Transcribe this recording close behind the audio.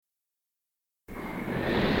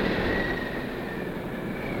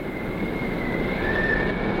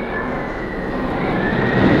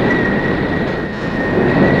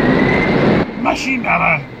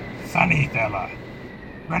$15 funny fella,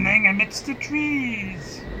 running amidst the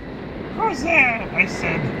trees. Who's there? I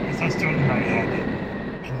said as I stood in my head,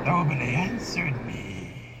 and nobody answered me.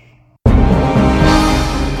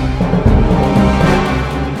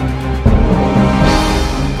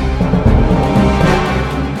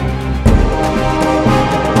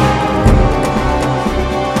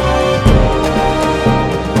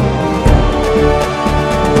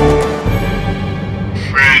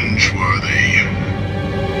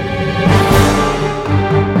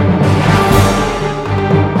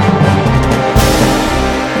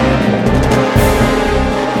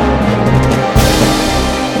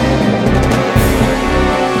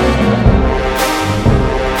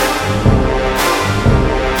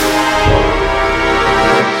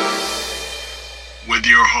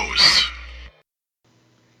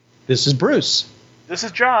 This is Bruce. This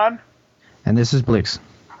is John. And this is Blix.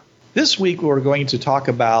 This week we're going to talk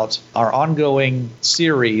about our ongoing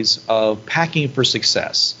series of Packing for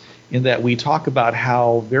Success, in that we talk about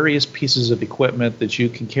how various pieces of equipment that you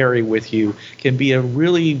can carry with you can be a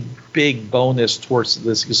really big bonus towards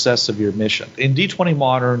the success of your mission. In D20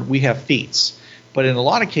 Modern, we have feats, but in a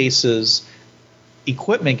lot of cases,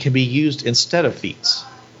 equipment can be used instead of feats.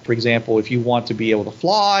 For example, if you want to be able to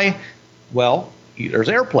fly, well, there's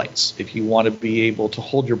airplanes. If you want to be able to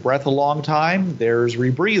hold your breath a long time, there's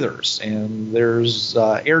rebreathers and there's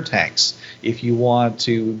air tanks. If you want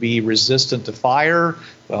to be resistant to fire,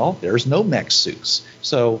 well, there's no mech suits.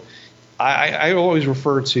 So I always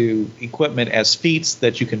refer to equipment as feats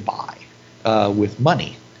that you can buy with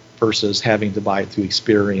money versus having to buy it through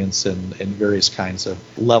experience and various kinds of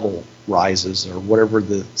level rises or whatever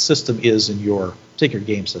the system is in your particular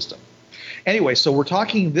game system. Anyway, so we're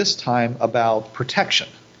talking this time about protection.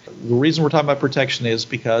 The reason we're talking about protection is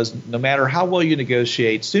because no matter how well you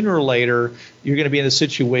negotiate, sooner or later, you're going to be in a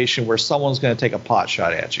situation where someone's going to take a pot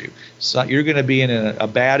shot at you. So you're going to be in a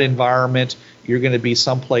bad environment. You're going to be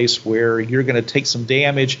someplace where you're going to take some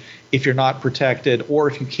damage if you're not protected or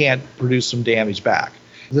if you can't produce some damage back.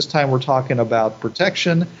 This time we're talking about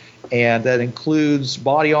protection, and that includes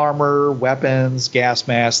body armor, weapons, gas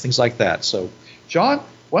masks, things like that. So, John,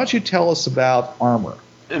 why don't you tell us about armor?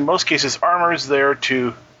 In most cases, armor is there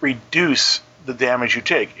to reduce the damage you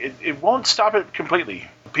take. It won't stop it completely.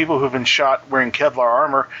 People who've been shot wearing Kevlar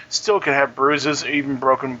armor still can have bruises or even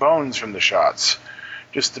broken bones from the shots,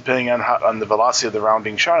 just depending on the velocity of the round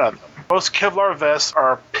being shot at them. Most Kevlar vests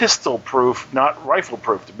are pistol-proof, not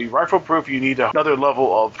rifle-proof. To be rifle-proof, you need another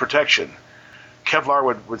level of protection.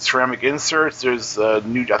 Kevlar with ceramic inserts. There's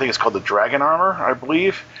new, I think it's called the Dragon armor, I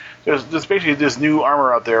believe. There's basically this new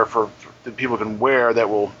armor out there that people can wear that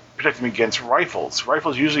will protect them against rifles.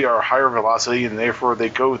 Rifles usually are higher velocity, and therefore they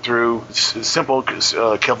go through simple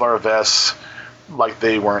Kevlar vests like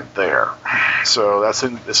they weren't there. So that's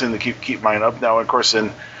in the keep mine up. Now, of course,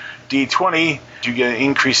 in D20, you get an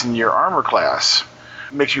increase in your armor class.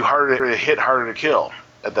 It makes you harder to hit, harder to kill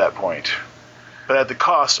at that point, but at the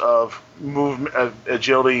cost of movement,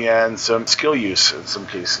 agility, and some skill use in some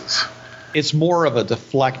cases. It's more of a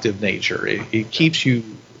deflective nature. It keeps you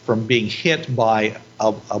from being hit by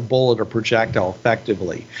a bullet or projectile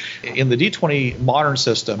effectively. In the D20 Modern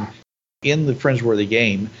system, in the Fringeworthy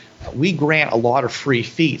game, we grant a lot of free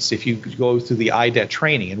feats if you go through the IDET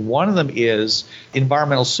training, and one of them is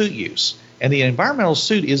environmental suit use. And the environmental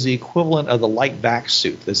suit is the equivalent of the light back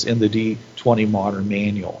suit that's in the D20 Modern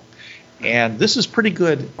manual. And this is pretty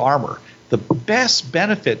good armor. The best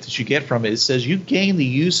benefit that you get from it says you gain the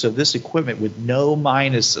use of this equipment with no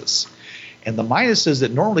minuses. And the minuses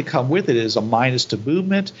that normally come with it is a minus to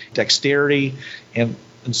movement, dexterity, and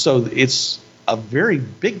so it's a very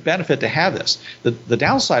big benefit to have this. The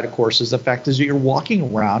downside, of course, is the fact is that you're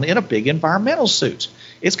walking around in a big environmental suit.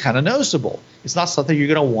 It's kind of noticeable. It's not something you're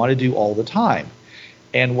going to want to do all the time.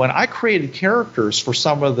 And when I created characters for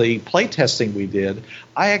some of the playtesting we did,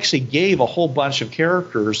 I actually gave a whole bunch of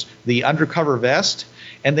characters the undercover vest,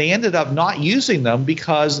 and they ended up not using them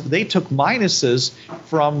because they took minuses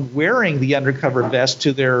from wearing the undercover vest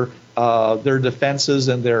to their defenses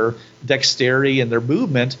and their dexterity and their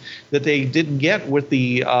movement that they didn't get with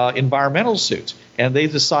the environmental suit. And they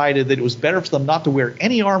decided that it was better for them not to wear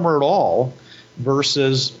any armor at all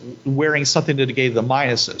versus wearing something that gave them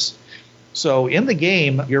minuses. So in the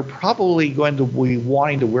game, you're probably going to be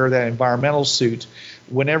wanting to wear that environmental suit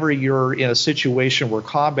whenever you're in a situation where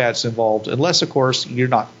combat's involved, unless, of course, you're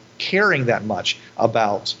not caring that much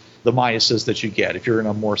about the minuses that you get. If you're in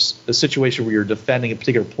a situation where you're defending a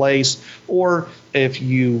particular place, or if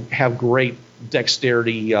you have great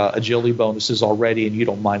dexterity, agility bonuses already, and you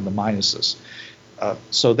don't mind the minuses.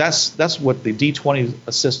 So that's what the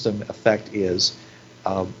D20 system effect is.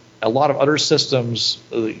 A lot of other systems,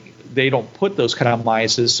 they don't put those kind of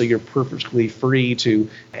minuses, so you're perfectly free to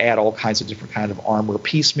add all kinds of different kind of armor,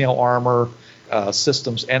 piecemeal armor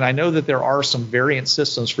systems. And I know that there are some variant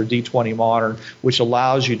systems for D20 Modern which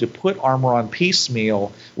allows you to put armor on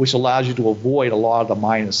piecemeal, which allows you to avoid a lot of the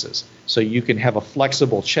minuses. So you can have a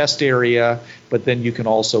flexible chest area, but then you can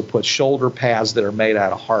also put shoulder pads that are made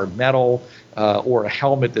out of hard metal, or a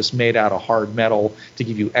helmet that's made out of hard metal to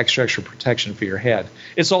give you extra protection for your head.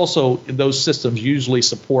 It's also, those systems usually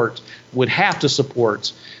would have to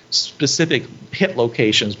support specific hit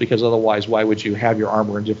locations, because otherwise why would you have your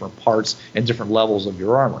armor in different parts and different levels of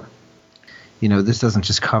your armor? This doesn't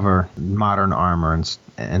just cover modern armor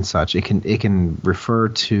and such. It can refer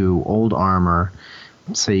to old armor.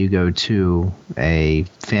 Say you go to a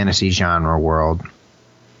fantasy genre world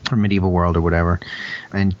or medieval world or whatever,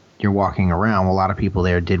 and you're walking around. Well, a lot of people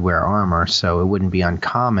there did wear armor, so it wouldn't be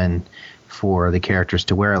uncommon for the characters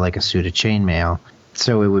to wear like a suit of chainmail.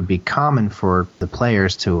 So it would be common for the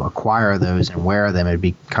players to acquire those and wear them. It'd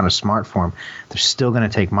be kind of smart for them. They're still going to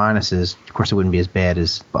take minuses. Of course, it wouldn't be as bad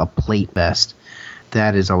as a plate vest.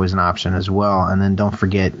 That is always an option as well. And then don't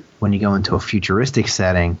forget, when you go into a futuristic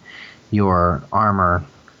setting, your armor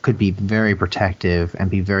could be very protective and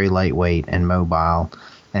be very lightweight and mobile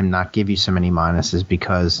and not give you so many minuses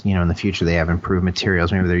because, in the future they have improved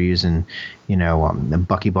materials. Maybe they're using, a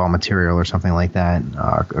buckyball material or something like that,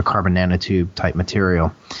 a carbon nanotube type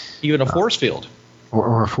material. Even a force field.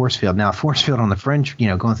 Or a force field. Now, a force field on the fringe,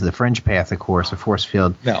 going through the fringe path, of course, a force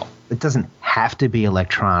field. No. It doesn't have to be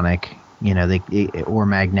electronic, or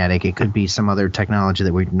magnetic. It could be some other technology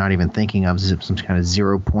that we're not even thinking of, some kind of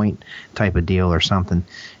 0 point type of deal or something.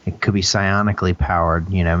 It could be psionically powered.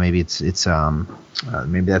 Maybe it's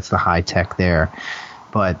maybe that's the high tech there.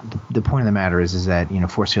 But the point of the matter is that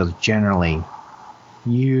force fields generally,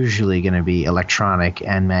 usually going to be electronic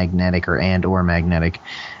and magnetic or magnetic.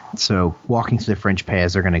 So walking through the fringe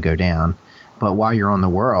paths are going to go down. But while you're on the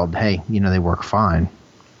world, hey, they work fine.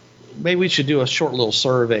 Maybe we should do a short little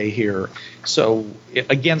survey here. So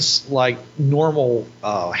against like normal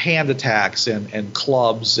hand attacks and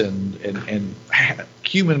clubs and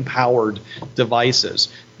human-powered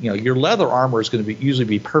devices, your leather armor is going to usually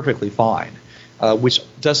be perfectly fine, which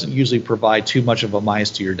doesn't usually provide too much of a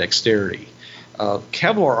minus to your dexterity.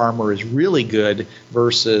 Kevlar armor is really good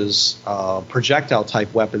versus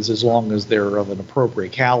projectile-type weapons as long as they're of an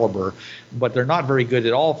appropriate caliber, but they're not very good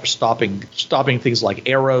at all for stopping things like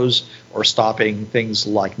arrows or stopping things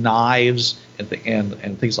like knives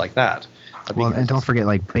and things like that. Well, and don't forget,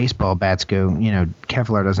 like baseball bats go,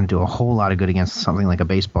 Kevlar doesn't do a whole lot of good against something like a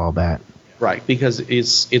baseball bat. Right, because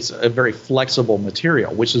it's a very flexible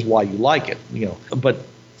material, which is why you like it. But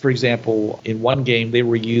for example, in one game they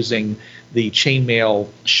were using the chainmail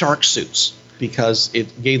shark suits because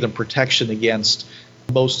it gave them protection against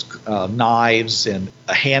most knives and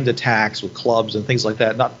hand attacks with clubs and things like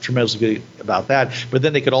that. Not tremendously good about that, but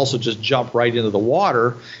then they could also just jump right into the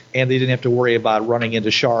water and they didn't have to worry about running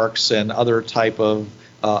into sharks and other type of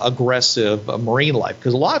aggressive marine life,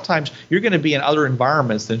 because a lot of times you're going to be in other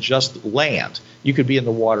environments than just land. You could be in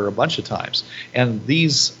the water a bunch of times. And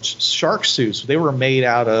these shark suits, they were made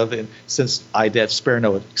out of, and since I did spare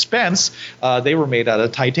no expense, they were made out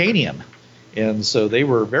of titanium. And so they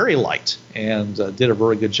were very light and did a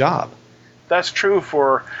very good job. That's true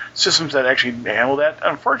for systems that actually handle that.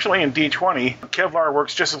 Unfortunately, in D20, Kevlar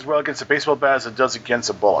works just as well against a baseball bat as it does against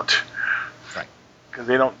a bullet. Right. Because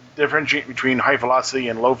they don't differentiate between high velocity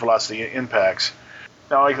and low velocity impacts.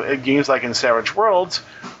 Now, like games like in Savage Worlds,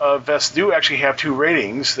 vests do actually have two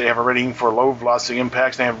ratings. They have a rating for low velocity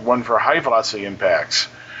impacts, and they have one for high velocity impacts,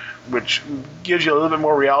 which gives you a little bit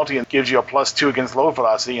more reality and gives you a +2 against low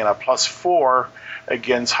velocity and a +4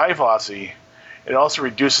 against high velocity. It also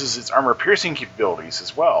reduces its armor piercing capabilities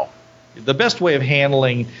as well. The best way of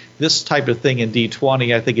handling this type of thing in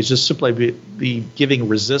D20, I think, is just simply be giving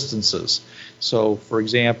resistances. So, for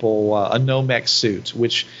example, a Nomex suit,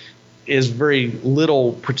 which is very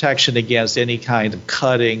little protection against any kind of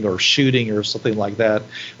cutting or shooting or something like that.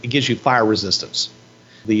 It gives you fire resistance.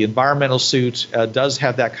 The environmental suit does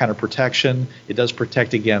have that kind of protection. It does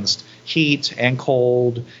protect against heat and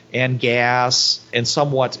cold and gas and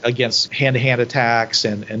somewhat against hand-to-hand attacks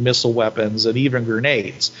and missile weapons and even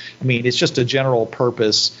grenades. I mean, it's just a general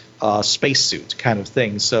purpose spacesuit kind of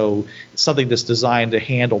thing. So it's something that's designed to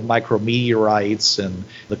handle micrometeorites and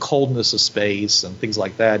the coldness of space and things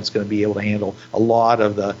like that. It's going to be able to handle a lot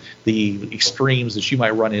of the extremes that you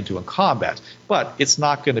might run into in combat. But it's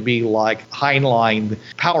not going to be like Heinlein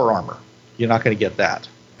power armor. You're not going to get that.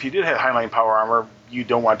 If you did have Heinlein power armor, you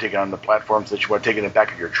don't want to take it on the platforms that you want to take it in the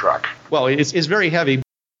back of your truck. Well, it's very heavy.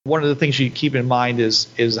 One of the things you keep in mind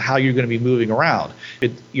is how you're going to be moving around.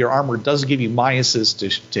 Your armor doesn't give you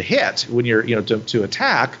minuses to hit when you're to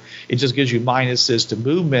attack. It just gives you minuses to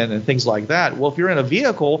movement and things like that. Well, if you're in a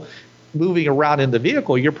vehicle, moving around in the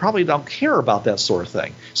vehicle, you probably don't care about that sort of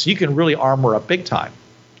thing. So you can really armor up big time.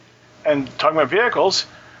 And talking about vehicles,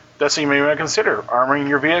 that's something you may want to consider, armoring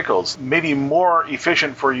your vehicles. Maybe more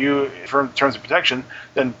efficient for you in terms of protection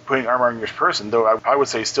than putting armor on your person, though I would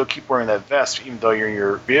say still keep wearing that vest even though you're in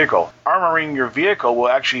your vehicle. Armoring your vehicle will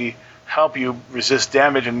actually help you resist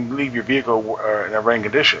damage and leave your vehicle in a running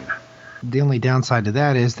condition. The only downside to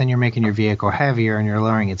that is then you're making your vehicle heavier and you're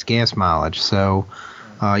lowering its gas mileage. So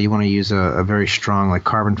you want to use a very strong, like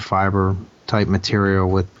carbon fiber type material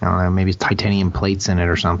with, I don't know, maybe titanium plates in it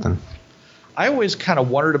or something. I always kind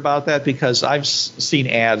of wondered about that because I've seen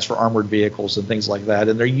ads for armored vehicles and things like that,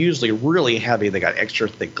 and they're usually really heavy. They got extra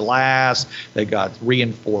thick glass, they got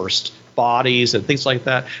reinforced bodies and things like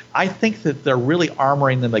that. I think that they're really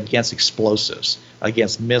armoring them against explosives,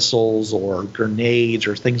 against missiles or grenades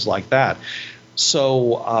or things like that.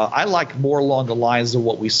 So I like more along the lines of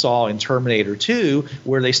what we saw in Terminator 2,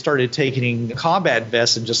 where they started taking combat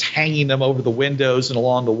vests and just hanging them over the windows and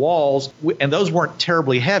along the walls, and those weren't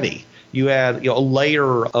terribly heavy. You add a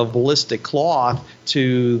layer of ballistic cloth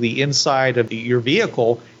to the inside of your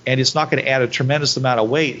vehicle, and it's not going to add a tremendous amount of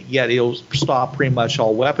weight, yet it'll stop pretty much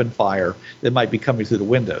all weapon fire that might be coming through the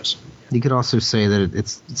windows. You could also say that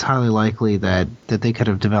it's highly likely that they could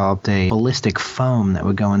have developed a ballistic foam that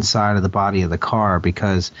would go inside of the body of the car,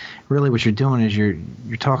 because really what you're doing is you're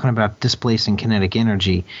talking about displacing kinetic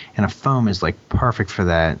energy, and a foam is like perfect for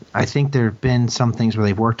that. I think there have been some things where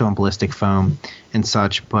they've worked on ballistic foam and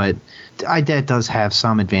such, but IDET does have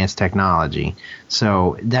some advanced technology,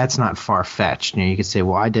 so that's not far-fetched. You could say,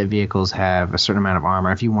 well, IDET vehicles have a certain amount of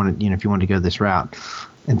armor. If you wanted to go this route,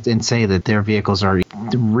 and say that their vehicles are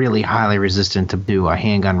really highly resistant to do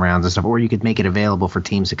handgun rounds and stuff, or you could make it available for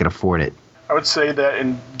teams that could afford it. I would say that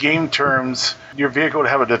in game terms, your vehicle would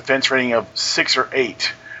have a defense rating of 6 or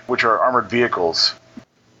 8, which are armored vehicles.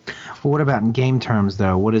 Well, what about in game terms,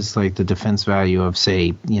 though? What is like the defense value of,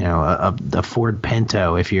 say, a Ford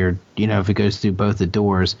Pinto if if it goes through both the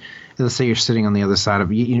doors? Let's say you're sitting on the other side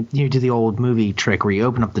of you do the old movie trick where you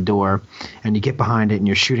open up the door and you get behind it and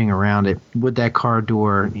you're shooting around it. Would that car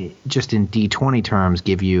door, just in D20 terms,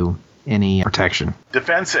 give you any protection?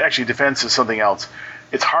 Defense is something else.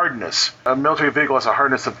 It's hardness. A military vehicle has a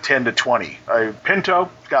hardness of 10 to 20. A Pinto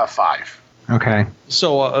got a 5. Okay.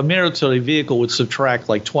 So a military vehicle would subtract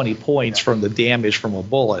like 20 points from the damage from a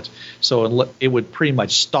bullet. So it would pretty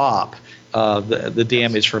much stop the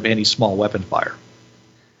damage from any small weapon fire.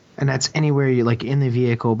 And that's anywhere you like in the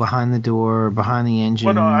vehicle, behind the door, behind the engine.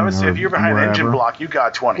 Well, no, I would say if you're behind the engine block, you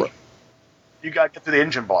got 20. You got to get to the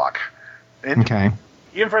engine block. Okay.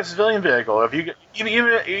 Even for a civilian vehicle, if you get,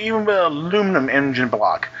 even with an aluminum engine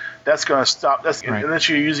block, that's going to stop. Right. Unless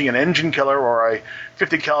you're using an engine killer or a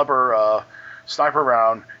 50 caliber sniper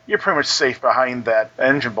round, you're pretty much safe behind that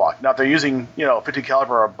engine block. Now, if they're using 50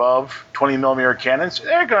 caliber or above 20 millimeter cannons,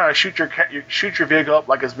 they're going to shoot your vehicle up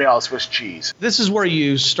like it's made out of Swiss cheese. This is where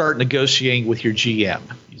you start negotiating with your GM.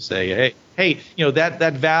 You say, hey,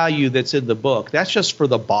 that value that's in the book, that's just for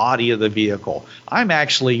the body of the vehicle. I'm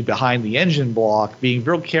actually behind the engine block, being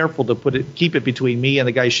real careful to keep it between me and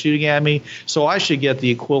the guy shooting at me. So I should get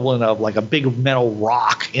the equivalent of like a big metal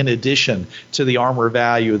rock in addition to the armor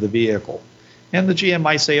value of the vehicle. And the GM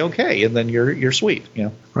might say, okay, and then you're sweet.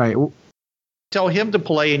 Right. Tell him to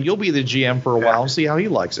play, and you'll be the GM for a while and see how he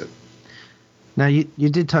likes it. Now, you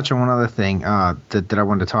did touch on one other thing that I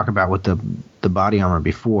wanted to talk about with the body armor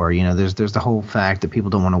before. There's the whole fact that people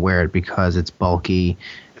don't want to wear it because it's bulky,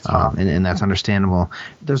 and that's understandable.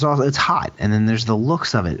 There's also it's hot, and then there's the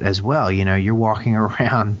looks of it as well. You're walking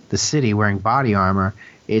around the city wearing body armor.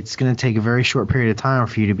 It's going to take a very short period of time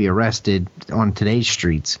for you to be arrested on today's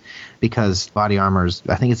streets, because body armors.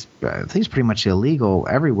 I think it's pretty much illegal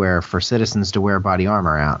everywhere for citizens to wear body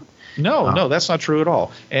armor out. No, that's not true at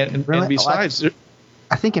all. And besides,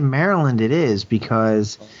 I think in Maryland it is,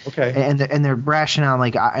 because and their rationale,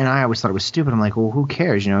 I always thought it was stupid. I'm like, well, who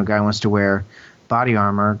cares? A guy wants to wear body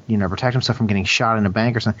armor, protect himself from getting shot in a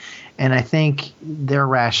bank or something. And I think their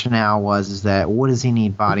rationale was that what does he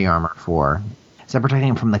need body armor for? Is that protecting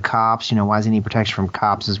him from the cops? Why does he need protection from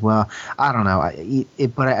cops as well? I don't know.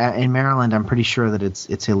 But in Maryland, I'm pretty sure that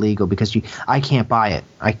it's illegal because I can't buy it.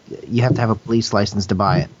 You have to have a police license to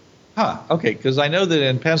buy it. Okay, because I know that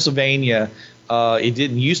in Pennsylvania, it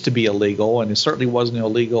didn't used to be illegal, and it certainly wasn't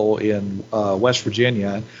illegal in West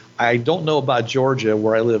Virginia. I don't know about Georgia,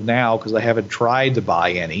 where I live now, because I haven't tried to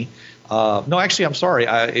buy any. No, actually, I'm sorry.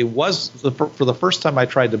 It was for the first time I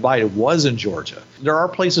tried to buy it was in Georgia. There are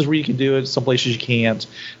places where you can do it, some places you can't,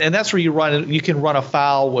 and that's where you can run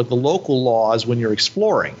afoul with the local laws when you're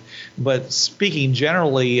exploring. But speaking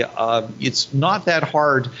generally, it's not that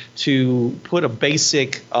hard to put a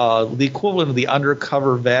basic, the equivalent of the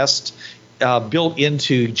undercover vest built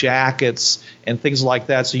into jackets and things like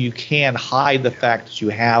that, so you can hide the fact that you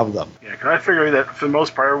have them. Yeah, because I figure that for the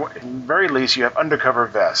most part, at the very least, you have undercover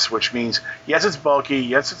vests, which means, yes, it's bulky,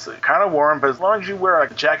 yes, it's kind of warm, but as long as you wear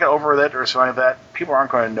a jacket over it or something like that, people aren't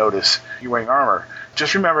going to notice you're wearing armor.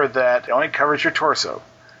 Just remember that it only covers your torso.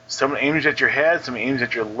 Someone aims at your head, someone aims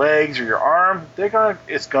at your legs or your arm,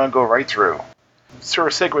 it's going to go right through. Sort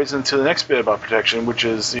of segues into the next bit about protection, which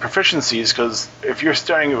is the proficiencies, because if you're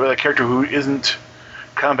starting with a character who isn't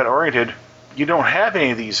combat oriented, you don't have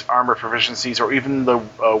any of these armor proficiencies or even the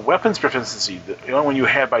weapons proficiency. The only one you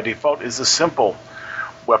have by default is the simple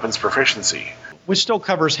weapons proficiency, which still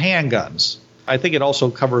covers handguns. I think it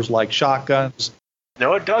also covers like shotguns.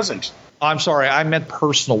 No, it doesn't. I'm sorry, I meant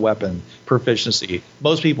personal weapon proficiency.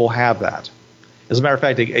 Most people have that. As a matter of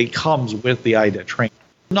fact, it comes with the IDET training.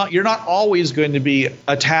 You're not always going to be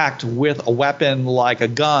attacked with a weapon like a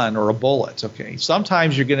gun or a bullet. Okay,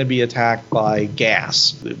 sometimes you're going to be attacked by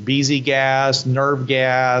gas, BZ gas, nerve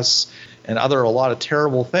gas, and a lot of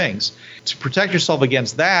terrible things. To protect yourself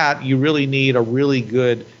against that, you really need a really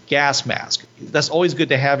good gas mask. That's always good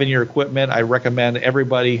to have in your equipment. I recommend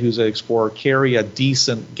everybody who's an explorer carry a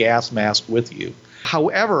decent gas mask with you.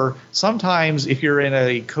 However, sometimes if you're in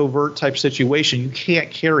a covert type situation, you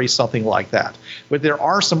can't carry something like that. But there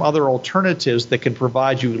are some other alternatives that can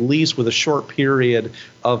provide you at least with a short period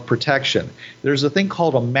of protection. There's a thing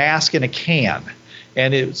called a mask in a can,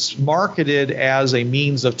 and it's marketed as a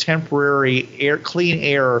means of temporary clean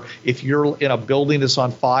air if you're in a building that's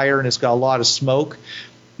on fire and it's got a lot of smoke.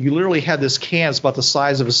 You literally have this can, it's about the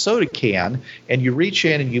size of a soda can, and you reach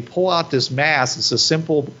in and you pull out this mask. It's a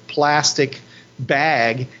simple plastic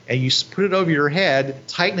bag, and you put it over your head,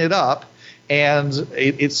 tighten it up, and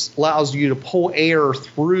it allows you to pull air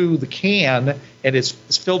through the can, and it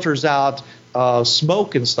filters out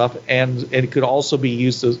smoke and stuff, and it could also be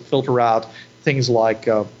used to filter out things like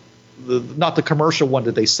not the commercial one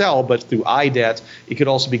that they sell, but through IDET, it could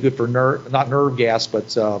also be good for not nerve gas,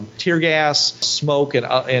 but tear gas, smoke,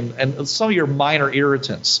 and some of your minor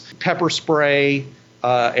irritants, pepper spray,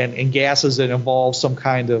 and gases that involve some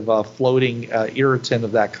kind of floating irritant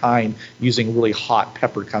of that kind, using really hot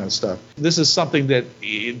pepper kind of stuff. This is something that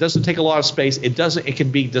it doesn't take a lot of space. It can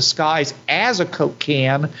be disguised as a Coke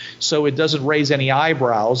can, so it doesn't raise any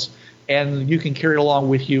eyebrows, and you can carry it along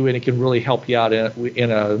with you, and it can really help you out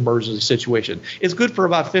in an emergency situation. It's good for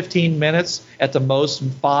about 15 minutes at the most,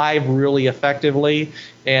 5 really effectively,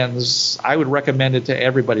 and I would recommend it to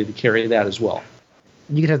everybody to carry that as well.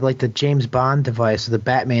 You could have like the James Bond device or the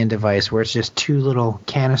Batman device, where it's just 2 little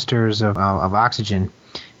canisters of oxygen,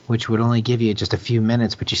 which would only give you just a few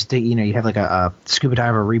minutes, but you have like a scuba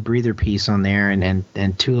diver rebreather piece on there, and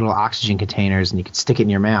 2 little oxygen containers, and you could stick it in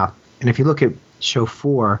your mouth. And if you look at show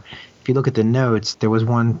 4, if you look at the notes, there was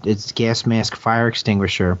one, it's gas mask fire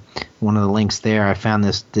extinguisher. One of the links there, I found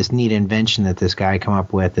this neat invention that this guy come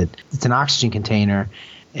up with. It's an oxygen container,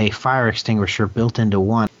 a fire extinguisher built into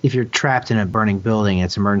one. If you're trapped in a burning building,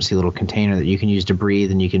 it's an emergency little container that you can use to breathe,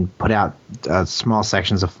 and you can put out small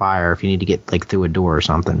sections of fire if you need to get like through a door or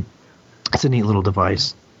something. It's a neat little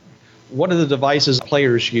device. One of the devices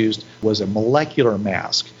players used was a molecular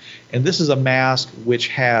mask. And this is a mask which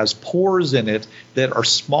has pores in it that are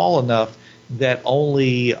small enough that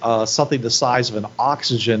only something the size of an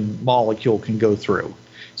oxygen molecule can go through.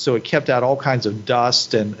 So it kept out all kinds of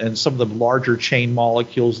dust and some of the larger chain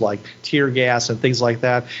molecules like tear gas and things like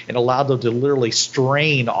that, and allowed them to literally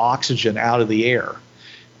strain oxygen out of the air.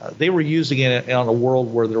 They were using it in a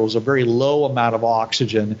world where there was a very low amount of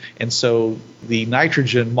oxygen, and so the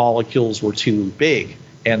nitrogen molecules were too big,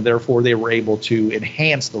 and therefore they were able to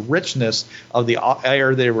enhance the richness of the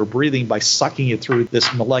air they were breathing by sucking it through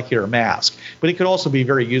this molecular mask. But it could also be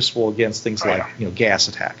very useful against things like gas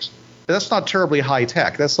attacks. That's not terribly high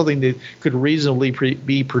tech. That's something that could reasonably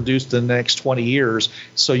be produced in the next 20 years,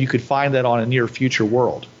 so you could find that on a near future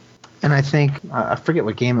world. And I think, I forget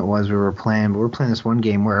what game it was we were playing, but we were playing this one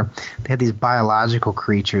game where they had these biological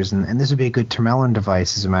creatures, and this would be a good Termelin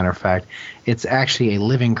device, as a matter of fact. It's actually a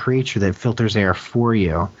living creature that filters air for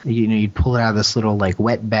you. You'd pull it out of this little like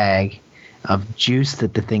wet bag of juice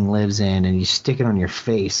that the thing lives in, and you stick it on your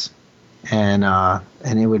face. and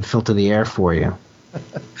it would filter the air for you.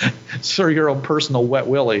 Sort of your own personal wet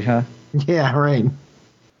willy, huh? Yeah, right.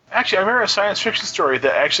 Actually, I remember a science fiction story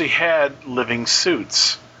that actually had living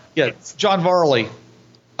suits. Yeah, John Varley.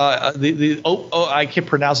 I can't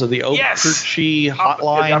pronounce it. The Oak-Tree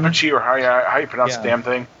Hotline. The Oak-Tree, or how you pronounce the damn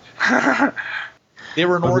thing. They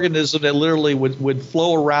were an organism that literally would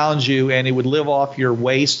flow around you, and it would live off your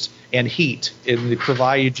waste and heat. It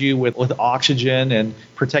provided you with oxygen and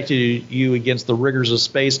protected you against the rigors of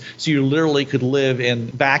space, so you literally could live in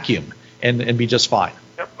vacuum and be just fine.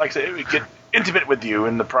 Yep, like I said, it would get intimate with you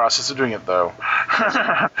in the process of doing it, though.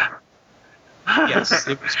 Yes,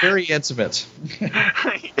 it was very intimate.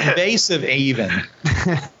 Invasive even.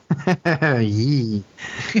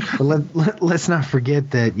 Well, let's not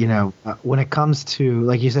forget that, when it comes to,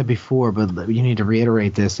 like you said before, but you need to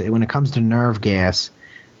reiterate this, when it comes to nerve gas,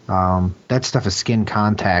 that stuff is skin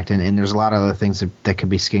contact, and there's a lot of other things that could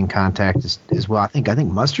be skin contact as well. I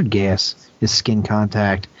think mustard gas is skin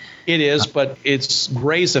contact. It is, but its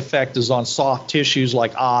greatest effect is on soft tissues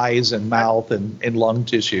like eyes and mouth and lung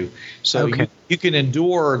tissue. So you can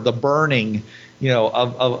endure the burning,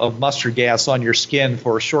 of mustard gas on your skin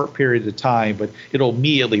for a short period of time, but it'll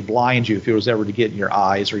immediately blind you if it was ever to get in your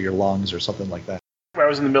eyes or your lungs or something like that. When I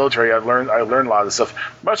was in the military, I learned a lot of this stuff.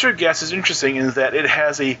 Mustard gas is interesting in that it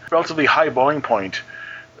has a relatively high boiling point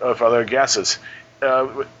of other gases.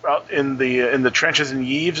 Out in the trenches and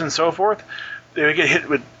eaves and so forth, they would get hit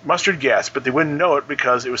with mustard gas, but they wouldn't know it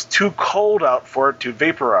because it was too cold out for it to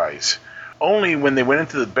vaporize. Only when they went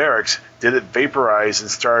into the barracks did it vaporize and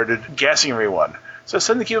started gassing everyone. So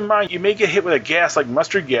something to keep in mind, you may get hit with a gas like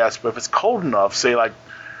mustard gas, but if it's cold enough, say like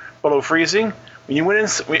below freezing,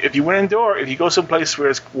 if you go someplace where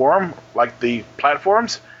it's warm, like the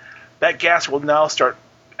platforms, that gas will now start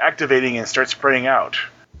activating and start spraying out.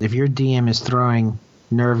 If your DM is throwing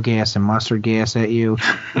nerve gas and mustard gas at you,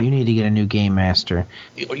 you need to get a new game master.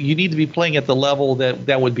 You need to be playing at the level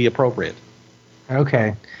that would be appropriate.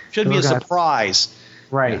 Okay. Should be a surprise.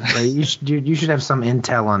 Right. You should have some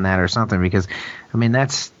intel on that or something, because,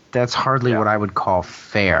 that's hardly what I would call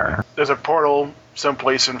fair. There's a portal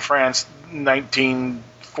someplace in France,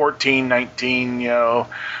 1914,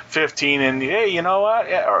 1915, and hey, you know what?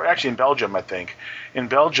 Yeah, or actually in Belgium, I think. In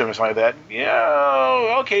Belgium or something like that.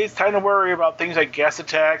 Yeah, okay, it's time to worry about things like gas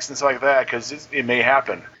attacks and stuff like that, because it may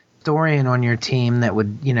happen. Historian on your team that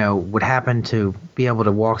would happen to be able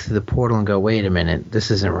to walk through the portal and go, wait a minute,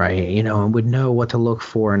 this isn't right, and would know what to look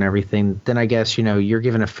for and everything, then I guess, you're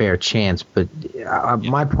given a fair chance. But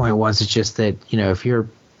my point was, it's just that, if you're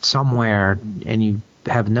somewhere and you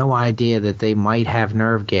have no idea that they might have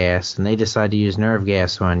nerve gas and they decide to use nerve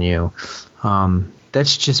gas on you,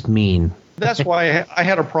 that's just mean. That's why I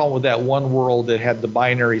had a problem with that one world that had the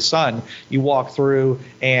binary sun. You walk through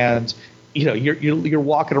and you're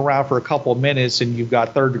walking around for a couple of minutes and you've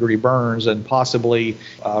got third-degree burns and possibly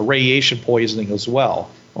radiation poisoning as well.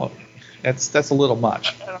 Well, that's a little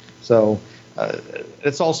much. So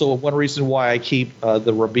it's also one reason why I keep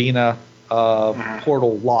the Rabina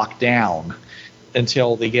portal locked down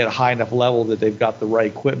until they get a high enough level that they've got the right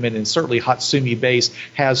equipment. And certainly Hatsumi Base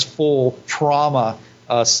has full trauma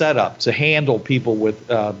setup to handle people with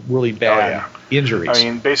really bad injuries.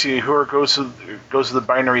 Basically, whoever goes to the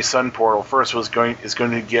binary sun portal first is going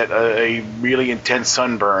to get a really intense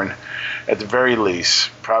sunburn, at the very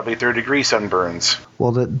least, probably third-degree sunburns.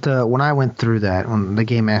 Well, when I went through that, when the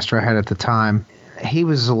game master I had at the time, he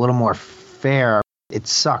was a little more fair. It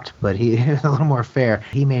sucked, but he was a little more fair.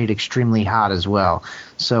 He made it extremely hot as well,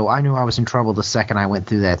 so I knew I was in trouble the second I went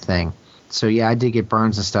through that thing. So yeah, I did get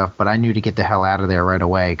burns and stuff, but I knew to get the hell out of there right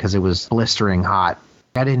away because it was blistering hot.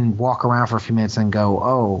 I didn't walk around for a few minutes and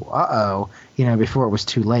go, before it was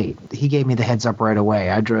too late. He gave me the heads up right away.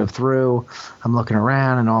 I drove through, I'm looking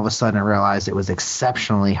around, and all of a sudden I realized it was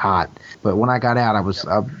exceptionally hot. But when I got out, it was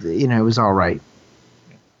all right.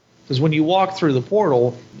 Because when you walk through the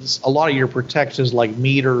portal, a lot of your protections like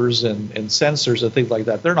meters and sensors and things like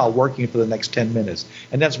that, they're not working for the next 10 minutes.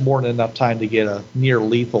 And that's more than enough time to get a near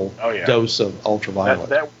lethal dose of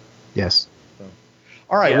ultraviolet. Yes. So.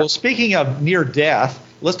 All right. Yeah. Well, speaking of near death,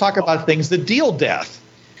 let's talk about things that deal death.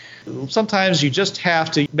 Sometimes you just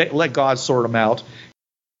have to let God sort them out.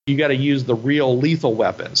 You got to use the real lethal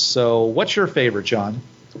weapons. So what's your favorite, John?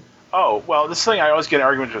 Oh, well, this thing I always get in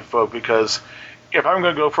arguments with folk because if I'm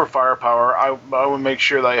going to go for firepower, I will make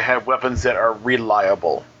sure that I have weapons that are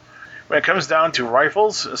reliable. When it comes down to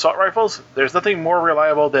rifles, assault rifles, there's nothing more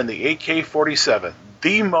reliable than the AK-47,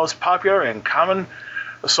 the most popular and common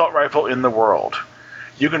assault rifle in the world.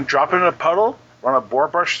 You can drop it in a puddle, run a bore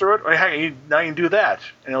brush through it, now you can do that,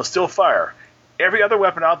 and it'll still fire. Every other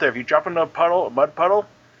weapon out there, if you drop into a mud puddle,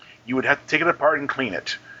 you would have to take it apart and clean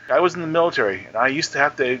it. I was in the military, and I used to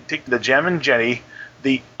have to take the Gem and Jenny,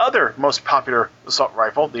 the other most popular assault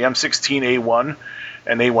rifle, the M16A1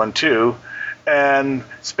 and A12, and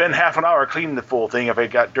spend half an hour cleaning the full thing if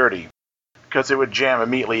it got dirty, because it would jam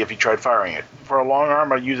immediately if you tried firing it. For a long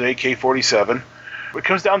arm, I use an AK-47. When it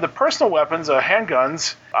comes down to personal weapons,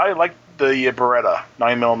 handguns, I like the Beretta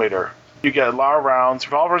 9mm. You get a lot of rounds.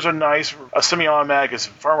 Revolvers are nice. A semi-automatic is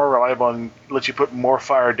far more reliable and lets you put more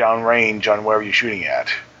fire down range on wherever you're shooting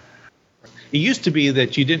at. It used to be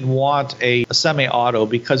that you didn't want a semi-auto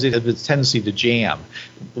because it had a tendency to jam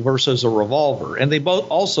versus a revolver. And they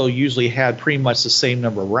both also usually had pretty much the same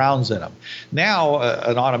number of rounds in them. Now,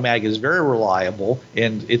 an automatic is very reliable,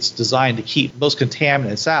 and it's designed to keep those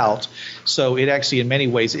contaminants out. So it actually, in many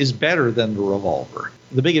ways, is better than the revolver.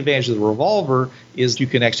 The big advantage of the revolver is you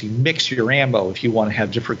can actually mix your ammo if you want to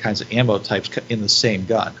have different kinds of ammo types in the same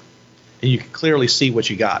gun. And you can clearly see what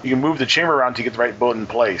you got. You can move the chamber around to get the right bullet in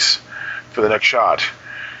place for the next shot,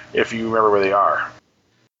 if you remember where they are.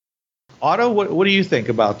 Otto, what do you think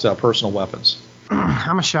about personal weapons?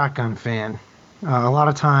 I'm a shotgun fan. A lot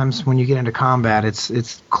of times when you get into combat,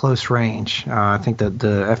 it's close range. I think that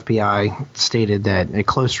the FBI stated that at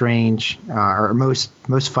close range, or most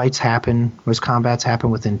fights happen, most combats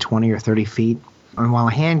happen within 20 or 30 feet. And while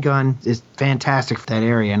a handgun is fantastic for that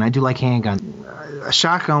area, and I do like handgun, a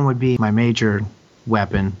shotgun would be my major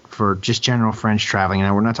weapon for just general French traveling.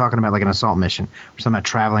 And we're not talking about like an assault mission. We're talking about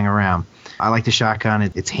traveling around. I like the shotgun.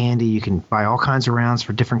 It's handy. You can buy all kinds of rounds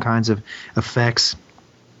for different kinds of effects.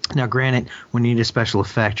 Now, granted, when you need a special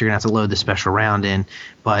effect, you're going to have to load the special round in,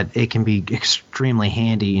 but it can be extremely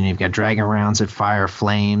handy. You know, you've got dragon rounds that fire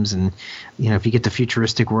flames, and, you know, if you get to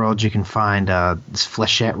futuristic worlds, you can find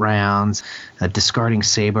flechette rounds, discarding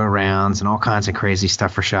saber rounds, and all kinds of crazy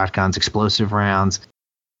stuff for shotguns, explosive rounds.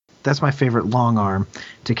 That's my favorite long arm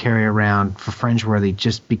to carry around for Fringeworthy,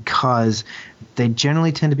 just because they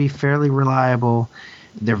generally tend to be fairly reliable.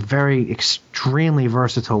 They're very extremely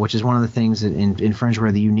versatile, which is one of the things that in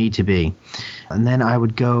Fringeworthy you need to be. And then I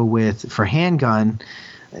would go with, for handgun,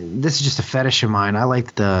 this is just a fetish of mine. I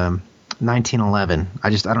like the 1911. I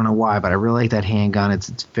don't know why, but I really like that handgun.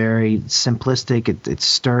 It's very simplistic. It's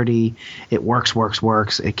sturdy. It works.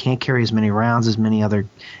 It can't carry as many rounds as many other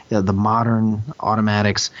the modern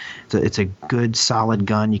automatics. It's a good, solid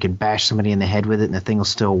gun. You can bash somebody in the head with it, and the thing will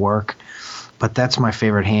still work. But that's my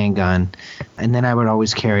favorite handgun. And then I would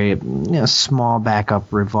always carry a small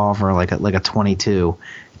backup revolver, like a 22,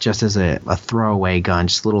 just as a throwaway gun,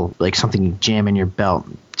 just a little, like something you jam in your belt,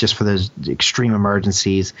 just for those extreme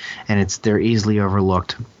emergencies, and they're easily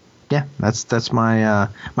overlooked. Yeah, that's my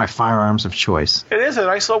my firearms of choice. It is a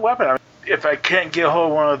nice little weapon. I mean, if I can't get a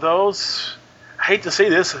hold of one of those, I hate to say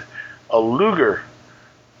this, a Luger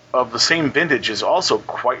of the same vintage is also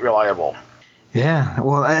quite reliable. Yeah,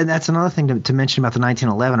 well, and that's another thing to mention about the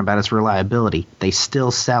 1911, about its reliability. They still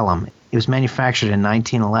sell them. It was manufactured in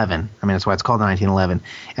 1911. I mean, that's why it's called the 1911.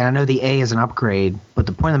 And I know the A is an upgrade, but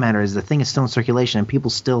the point of the matter is the thing is still in circulation, and people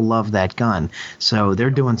still love that gun. So they're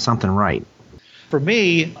doing something right. For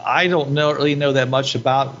me, I don't really know that much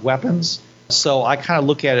about weapons, so I kind of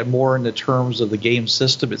look at it more in the terms of the game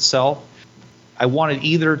system itself. I want it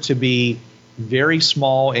either to be very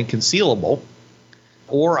small and concealable,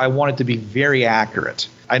 or I want it to be very accurate.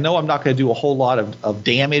 I know I'm not going to do a whole lot of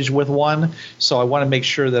damage with one, so I want to make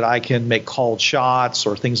sure that I can make called shots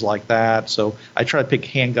or things like that. So I try to pick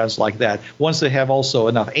handguns like that, ones that have also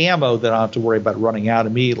enough ammo that I don't have to worry about running out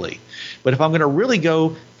immediately. But if I'm going to really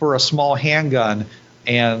go for a small handgun,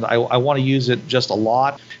 and I want to use it just a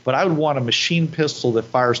lot, but I would want a machine pistol that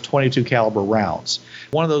fires 22 caliber rounds.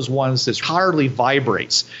 One of those ones that hardly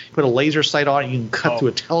vibrates. Put a laser sight on it, you can cut through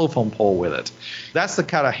a telephone pole with it. That's the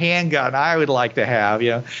kind of handgun I would like to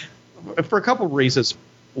have, for a couple of reasons.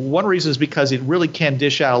 One reason is because it really can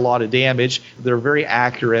dish out a lot of damage. They're very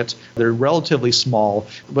accurate. They're relatively small.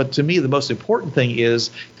 But to me, the most important thing is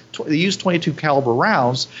they use 22 caliber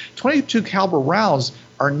rounds. 22 caliber rounds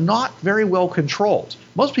are not very well controlled.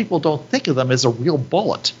 Most people don't think of them as a real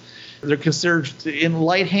bullet. They're considered in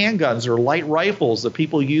light handguns or light rifles that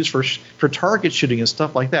people use for target shooting and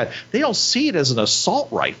stuff like that. They don't see it as an assault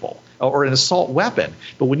rifle or an assault weapon.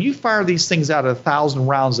 But when you fire these things out at 1,000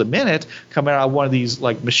 rounds a minute coming out of one of these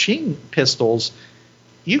like machine pistols,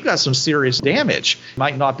 you've got some serious damage. It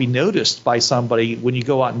might not be noticed by somebody when you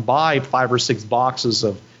go out and buy 5 or 6 boxes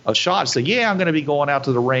of shots. Say, yeah, I'm going to be going out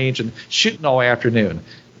to the range and shooting all afternoon,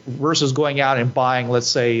 versus going out and buying, let's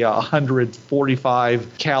say,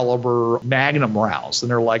 145 caliber Magnum rounds. And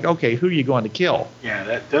they're like, okay, who are you going to kill? Yeah,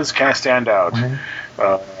 that does kind of stand out.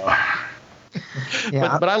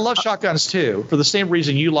 But I love shotguns too, for the same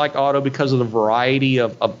reason you like auto, because of the variety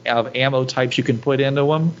of ammo types you can put into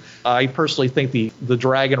them. I personally think the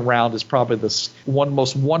Dragon round is probably the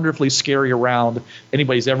most wonderfully scary round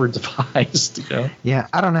anybody's ever devised. You know? Yeah,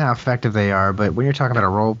 I don't know how effective they are, but when you're talking about a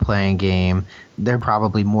role-playing game, they're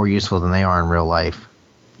probably more useful than they are in real life.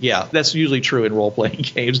 Yeah, that's usually true in role-playing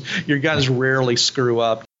games. Your guns rarely screw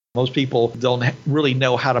up. Most people don't really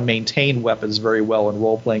know how to maintain weapons very well in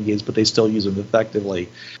role-playing games, but they still use them effectively.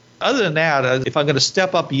 Other than that, if I'm going to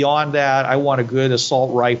step up beyond that, I want a good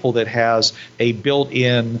assault rifle that has a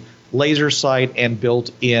built-in laser sight and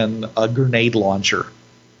built-in grenade launcher.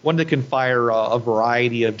 One that can fire a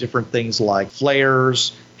variety of different things like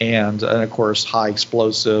flares and of course, high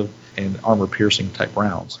explosive and armor-piercing type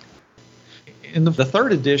rounds. In the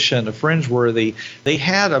third edition of Fringeworthy, they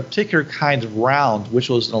had a particular kind of round, which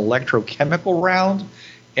was an electrochemical round.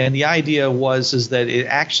 And the idea is that it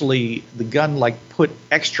actually, the gun put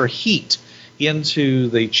extra heat into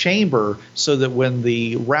the chamber so that when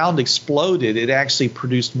the round exploded, it actually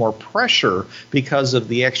produced more pressure because of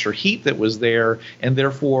the extra heat that was there, and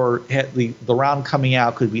therefore the round coming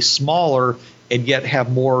out could be smaller and yet have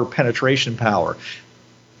more penetration power.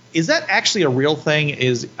 Is that actually a real thing?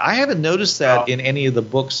 I haven't noticed that in any of the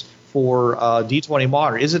books for D20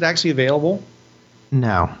 Modern. Is it actually available?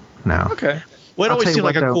 No. Okay. Well, it always seemed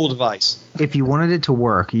like a cool device. If you wanted it to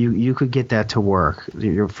work, you could get that to work.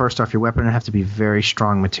 First off, your weapon would have to be very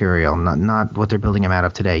strong material, not what they're building them out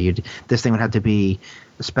of today. This thing would have to be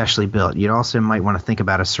specially built. You'd also might want to think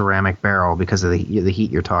about a ceramic barrel because of the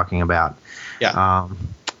heat you're talking about. Yeah.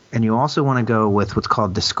 And you also want to go with what's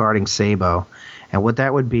called discarding sabot. And what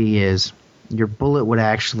that would be is your bullet would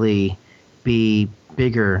actually be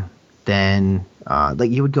bigger than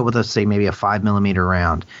you would go with, let's say, maybe a 5mm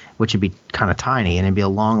round, which would be kind of tiny, and it'd be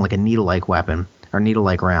long like a needle-like weapon or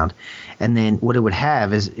needle-like round. And then what it would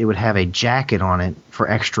have is it would have a jacket on it for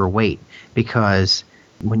extra weight, because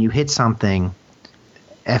when you hit something,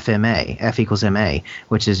 FMA, F equals MA,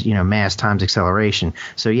 which is mass times acceleration.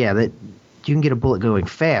 So yeah, that you can get a bullet going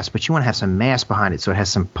fast, but you want to have some mass behind it so it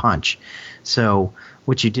has some punch. So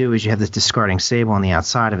what you do is you have this discarding sabot on the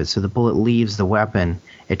outside of it, so the bullet leaves the weapon,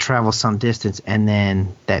 it travels some distance, and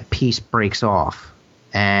then that piece breaks off.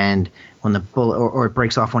 And when the bullet, or it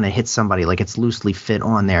breaks off when it hits somebody, like it's loosely fit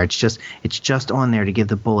on there. It's just on there to give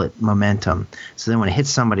the bullet momentum. So then when it hits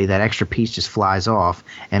somebody, that extra piece just flies off,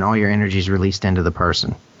 and all your energy is released into the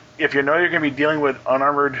person. If you know you're going to be dealing with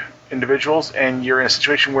unarmored individuals, and you're in a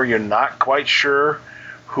situation where you're not quite sure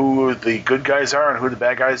who the good guys are and who the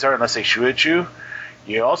bad guys are unless they shoot at you,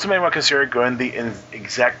 you also may want to consider going the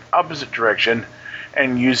exact opposite direction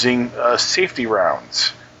and using safety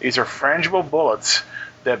rounds. These are frangible bullets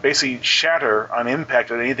that basically shatter on impact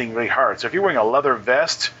at anything really hard. So if you're wearing a leather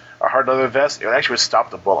vest, a hard leather vest, it actually would stop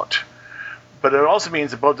the bullet. But it also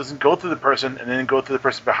means the bullet doesn't go through the person and then go through the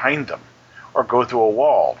person behind them or go through a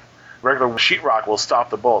wall. Regular sheetrock will stop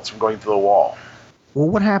the bullets from going through the wall. Well,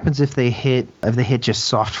 what happens if they hit just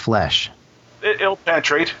soft flesh? It'll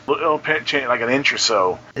penetrate. It'll penetrate like an inch or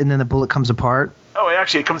so. And then the bullet comes apart? Oh,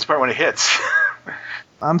 actually, it comes apart when it hits.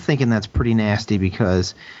 I'm thinking that's pretty nasty,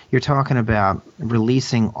 because you're talking about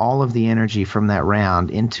releasing all of the energy from that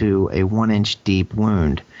round into a 1-inch deep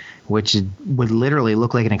wound, which would literally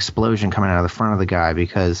look like an explosion coming out of the front of the guy,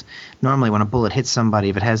 because normally when a bullet hits somebody,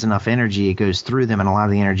 if it has enough energy, it goes through them, and a lot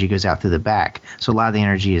of the energy goes out through the back. So a lot of the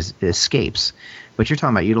energy escapes. But you're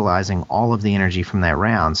talking about utilizing all of the energy from that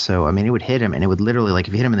round. So, I mean, it would hit him, and it would literally, like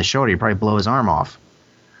if you hit him in the shoulder, you'd probably blow his arm off.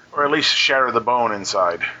 Or at least shatter the bone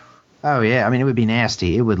inside. Oh, yeah. I mean, it would be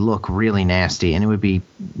nasty. It would look really nasty. And it would be,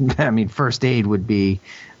 first aid would be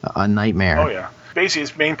a nightmare. Oh, yeah. Basically,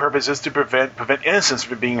 its main purpose is to prevent innocents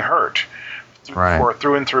from being hurt. Right. For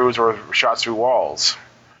through and throughs or shots through walls.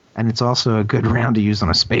 And it's also a good round to use on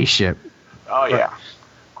a spaceship. Oh, yeah.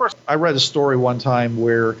 Of course. I read a story one time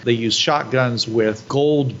where they used shotguns with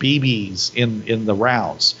gold BBs in the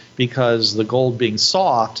rounds, because the gold being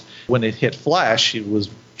soft, when it hit flesh, it was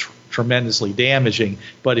tremendously damaging,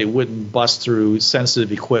 but it wouldn't bust through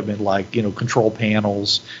sensitive equipment like control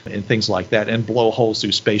panels and things like that, and blow holes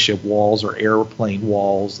through spaceship walls or airplane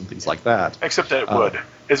walls and things like that. Except that it would.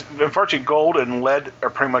 Unfortunately, gold and lead are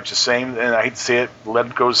pretty much the same, and I hate to say it,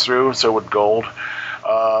 lead goes through, so would gold.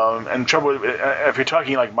 And trouble, if you're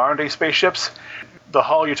talking like modern day spaceships, the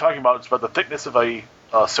hull you're talking about is about the thickness of a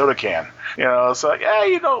soda can. It's like,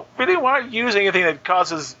 we didn't want to use anything that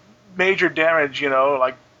causes major damage,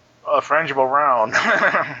 like a frangible round.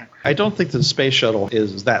 I don't think the space shuttle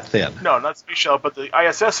is that thin. No, not the space shuttle, but the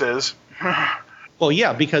ISS is. Well,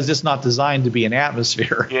 yeah, because it's not designed to be an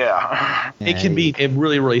atmosphere. Yeah. It can be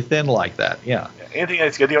really, really thin like that. Yeah. Anything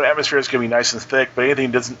that's going to be atmosphere is going to be nice and thick, but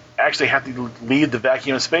anything that doesn't actually have to leave the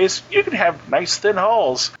vacuum of space, you can have nice thin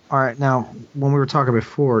hulls. All right, now when we were talking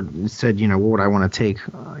before, you said, what would I want to take?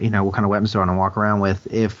 What kind of weapons do I want to walk around with?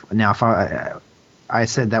 If I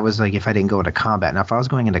said that was like if I didn't go into combat. Now, if I was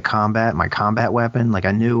going into combat, my combat weapon, like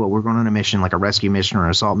I knew we're going on a mission, like a rescue mission or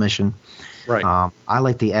an assault mission. Right. I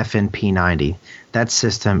like the FNP90. That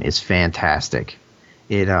system is fantastic.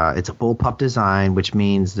 It's a bullpup design, which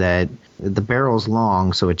means that the barrel's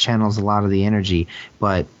long, so it channels a lot of the energy,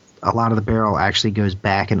 but a lot of the barrel actually goes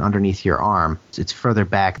back and underneath your arm. It's further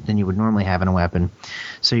back than you would normally have in a weapon.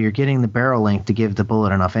 So you're getting the barrel length to give the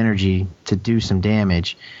bullet enough energy to do some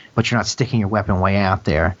damage, but you're not sticking your weapon way out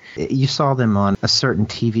there. You saw them on a certain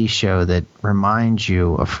TV show that reminds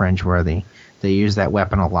you of Fringeworthy. They use that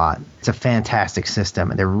weapon a lot. It's a fantastic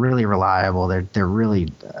system, and they're really reliable. They're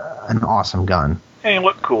really an awesome gun. And they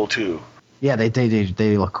look cool, too. Yeah, they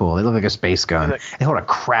look cool. They look like a space gun. They hold a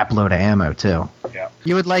crap load of ammo, too. Yeah.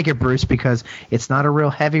 You would like it, Bruce, because it's not a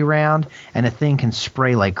real heavy round, and the thing can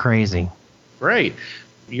spray like crazy. Great.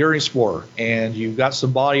 You're an explorer, and you've got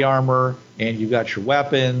some body armor, and you've got your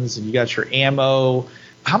weapons, and you got your ammo.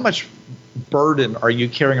 How much burden are you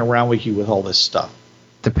carrying around with you with all this stuff?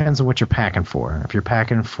 Depends on what you're packing for. If you're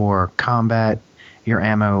packing for combat, your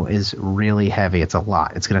ammo is really heavy. It's a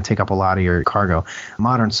lot. It's going to take up a lot of your cargo.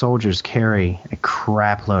 Modern soldiers carry a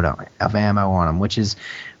crap load of ammo on them, which is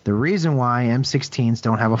the reason why M16s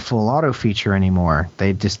don't have a full auto feature anymore.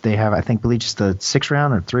 They have, I think, just the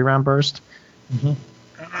 6-round or 3-round burst.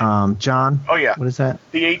 Mm-hmm. John? Oh, yeah. What is that?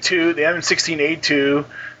 The A2, the M16A2,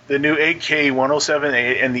 the new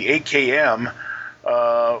AK-107A, and the AKM,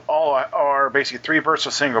 all are basically 3 bursts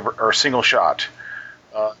of single shot.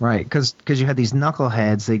 Right, because you had these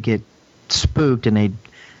knuckleheads, they'd get spooked and they'd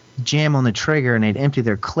jam on the trigger and they'd empty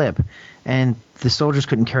their clip, and the soldiers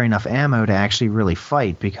couldn't carry enough ammo to actually really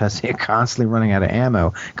fight because they're constantly running out of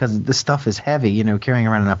ammo because the stuff is heavy, carrying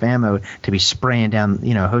around enough ammo to be spraying down,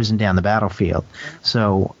 hosing down the battlefield.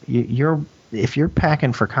 So if you're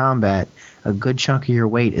packing for combat, a good chunk of your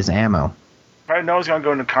weight is ammo. If I know I was going to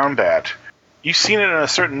go into combat, you've seen it in a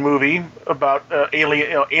certain movie about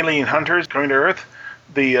alien hunters coming to Earth.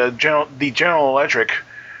 The General Electric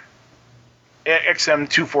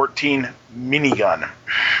XM214 minigun.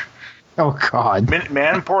 Oh, God.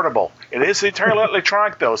 Man portable. It is entirely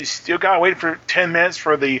electronic, though. You still got to wait for 10 minutes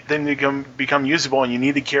for the thing to become usable, and you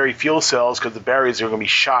need to carry fuel cells because the batteries are going to be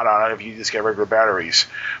shot on it if you just get regular batteries.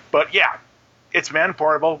 But, yeah, it's man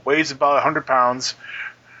portable, weighs about 100 pounds,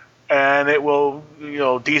 and it will,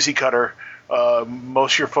 DC cutter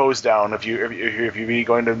most of your foes down if you be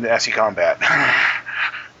going to nasty combat.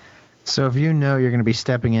 So if you know you're going to be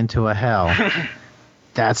stepping into a hell,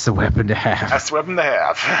 that's the weapon to have. That's the weapon to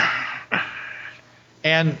have.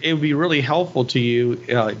 And it would be really helpful to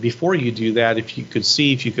you before you do that if you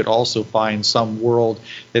could also find some world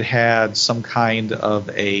that had some kind of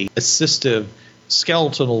a assistive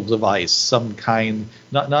skeletal device, some kind,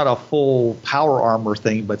 not a full power armor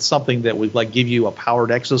thing, but something that would give you a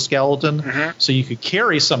powered exoskeleton, so you could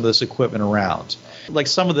carry some of this equipment around. Like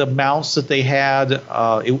some of the mounts that they had,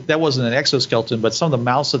 that wasn't an exoskeleton, but some of the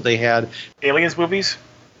mounts that they had. Aliens movies?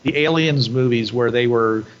 The Aliens movies where they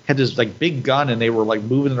had this big gun and they were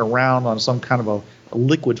moving it around on some kind of a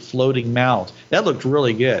liquid floating mount. That looked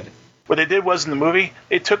really good. What they did was in the movie,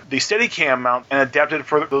 they took the Steadicam mount and adapted it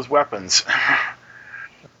for those weapons.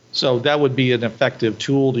 So that would be an effective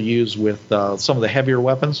tool to use with some of the heavier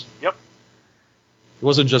weapons? Yep. It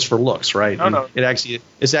wasn't just for looks, right? No. It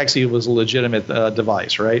actually was a legitimate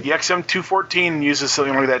device, right? The XM214 uses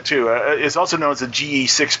something like that too. It's also known as a GE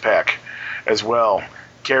 6-pack as well.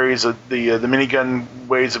 Carries the minigun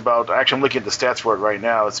weighs about. Actually, I'm looking at the stats for it right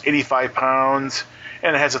now. It's 85 pounds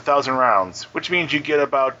and it has 1,000 rounds, which means you get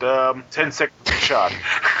about 10 seconds per shot.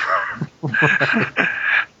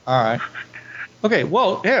 All right. Okay.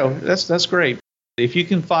 Well, yeah, that's great. If you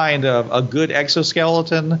can find a good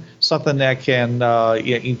exoskeleton, something that can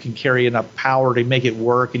you can carry enough power to make it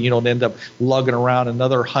work, and you don't end up lugging around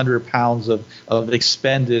another 100 pounds of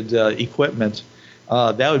expended equipment,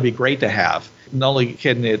 that would be great to have. Not only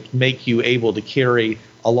can it make you able to carry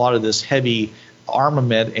a lot of this heavy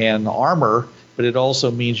armament and armor, but it also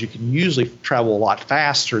means you can usually travel a lot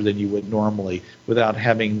faster than you would normally without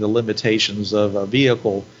having the limitations of a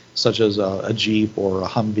vehicle such as a Jeep or a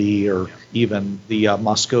Humvee or even the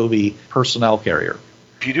Muscovy personnel carrier.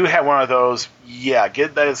 If you do have one of those,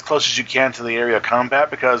 get that as close as you can to the area of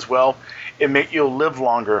combat because, well, You'll live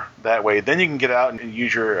longer that way. Then you can get out and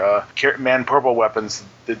use your man-portable weapons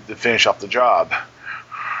to finish off the job.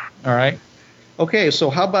 All right. Okay, so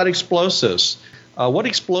how about explosives? What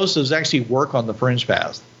explosives actually work on the fringe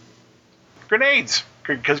path? Grenades,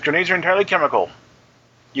 because grenades are entirely chemical.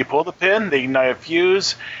 You pull the pin, they ignite a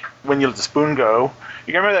fuse. When you let the spoon go,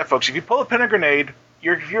 you gotta remember that, folks. If you pull the pin of a grenade,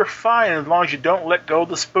 you're fine as long as you don't let go of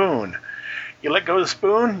the spoon. You let go of the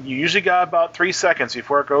spoon, you usually got about 3 seconds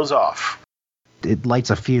before it goes off. It lights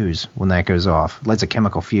a fuse when that goes off. It lights a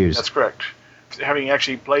chemical fuse. That's correct. Having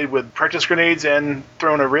actually played with practice grenades and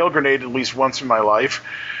thrown a real grenade at least once in my life,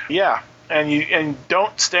 yeah. And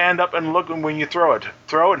don't stand up and look when you throw it.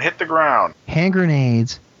 Throw it and hit the ground. Hand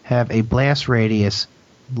grenades have a blast radius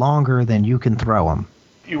longer than you can throw them.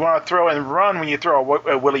 You want to throw and run when you throw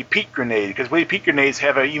a Willie Pete grenade, because Willie Pete grenades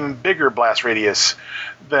have an even bigger blast radius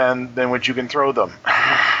than what you can throw them.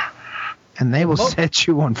 And they will set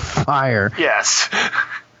you on fire. Yes.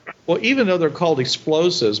 Well, even though they're called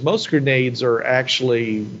explosives, most grenades are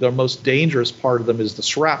actually, the most dangerous part of them is the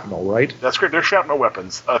shrapnel, right? That's correct. They're shrapnel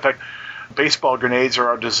weapons. In fact, baseball grenades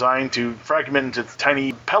are designed to fragment into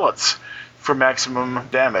tiny pellets for maximum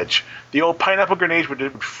damage. The old pineapple grenades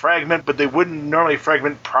would fragment, but they wouldn't normally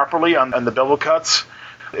fragment properly on the bevel cuts.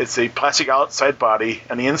 It's a plastic outside body,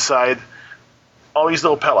 and the inside, all these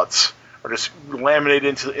little pellets are just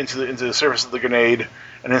laminated into the surface of the grenade,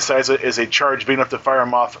 and inside is a charge big enough to fire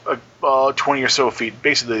them off 20 or so feet,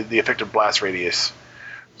 basically the effective blast radius.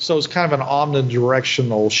 So it's kind of an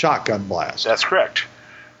omnidirectional shotgun blast. That's correct.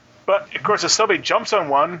 But, of course, if somebody jumps on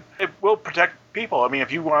one, it will protect people. I mean,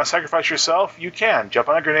 if you want to sacrifice yourself, you can. Jump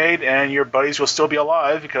on a grenade, and your buddies will still be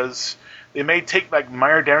alive, because they may take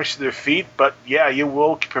minor damage to their feet, but, yeah, you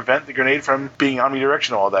will prevent the grenade from being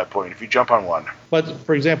omnidirectional at that point if you jump on one. But,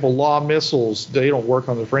 for example, law missiles, they don't work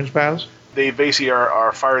on the fringe paths? They basically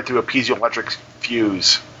are fired through a piezoelectric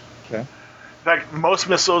fuse. Okay. In fact, most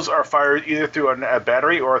missiles are fired either through a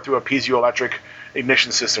battery or through a piezoelectric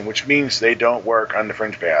ignition system, which means they don't work on the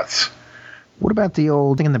fringe paths. What about the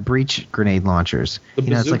old thing in the breech grenade launchers? The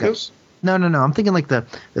bazookas? No. I'm thinking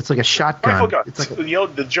it's like a shotgun. Rifle guns. It's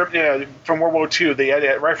like from World War II, they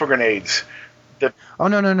had rifle grenades. Oh,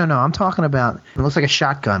 no. I'm talking about, it looks like a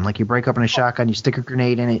shotgun. Like you break open a shotgun, you stick a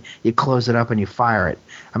grenade in it, you close it up, and you fire it.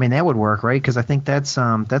 I mean, that would work, right? Because I think that's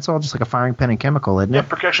all just like a firing pin and chemical, isn't it? Yeah,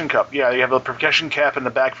 percussion cup. Yeah, you have a percussion cap in the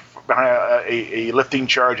back behind a lifting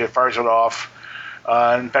charge that fires it off.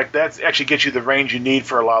 In fact, that actually gets you the range you need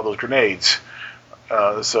for a lot of those grenades.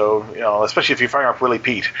 So, especially if you're firing off Willie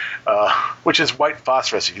Pete, which is white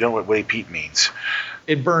phosphorus, if you know what Willie Pete means.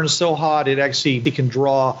 It burns so hot it can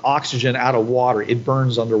draw oxygen out of water. It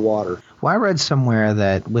burns underwater. Well, I read somewhere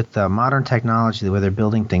that with modern technology, the way they're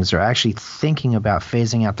building things, they're actually thinking about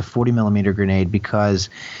phasing out the 40-millimeter grenade, because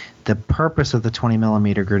the purpose of the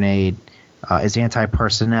 20-millimeter grenade is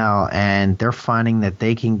anti-personnel, and they're finding that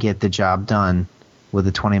they can get the job done with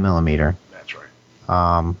the 20-millimeter. That's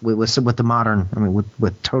right. With the modern,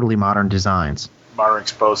 with totally modern designs. Modern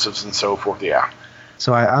explosives and so forth, yeah.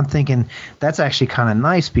 So I'm thinking that's actually kind of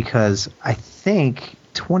nice, because I think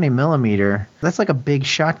 20 millimeter, that's like a big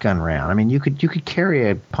shotgun round. I mean, you could carry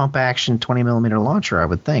a pump action 20 millimeter launcher, I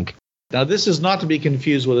would think. Now, this is not to be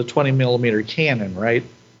confused with a 20 millimeter cannon, right?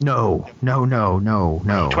 No. 20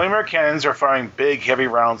 millimeter cannons are firing big, heavy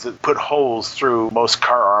rounds that put holes through most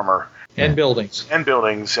car armor. And buildings. And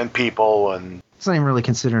buildings and people. And it's not even really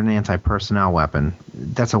considered an anti-personnel weapon.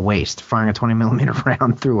 That's a waste. Firing a 20 millimeter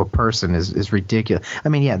round through a person is ridiculous. I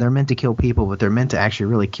mean, yeah, they're meant to kill people, but they're meant to actually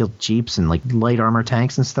really kill jeeps and like light armor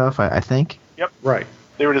tanks and stuff, I think. Yep. Right.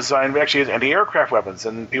 They were designed actually as anti-aircraft weapons,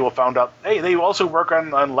 and people found out, hey, they also work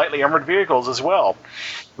on lightly armored vehicles as well.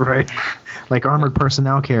 Right. Like armored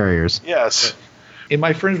personnel carriers. Yes. In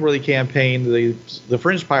my Fringeworthy campaign, the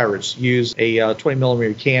Fringe Pirates use a 20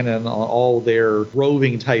 millimeter cannon on all their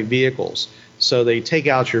roving type vehicles. So they take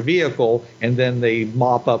out your vehicle, and then they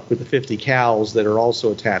mop up with the 50 cals that are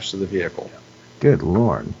also attached to the vehicle. Good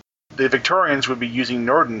Lord. The Victorians would be using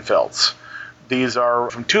Nordenfeldts. These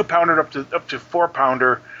are from 2-pounder up to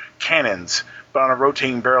 4-pounder cannons, but on a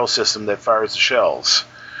rotating barrel system that fires the shells.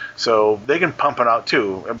 So they can pump it out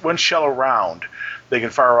too. One shell a round, they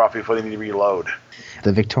can fire off before they need to reload.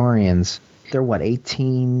 The Victorians, they're what,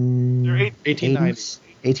 1890?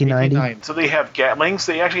 1890. So they have Gatlings.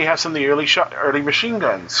 They actually have some of the early machine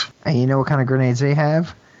guns. And you know what kind of grenades they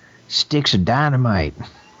have? Sticks of dynamite.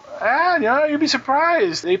 You'd be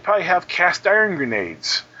surprised. They probably have cast iron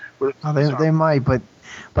grenades. Oh, they might, but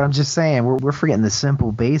But I'm just saying, we're forgetting the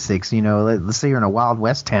simple basics. You know, let's say you're in a Wild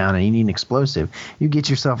West town and you need an explosive. You get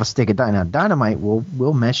yourself a stick of dynamite. Now, dynamite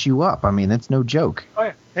will mess you up. I mean, that's no joke. Oh,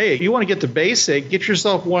 yeah. Hey, if you want to get to basic, get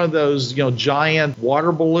yourself one of those, giant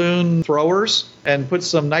water balloon throwers and put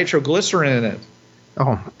some nitroglycerin in it.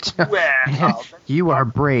 Oh, Well, you are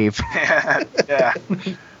brave. yeah.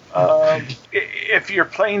 If you're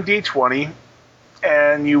playing D20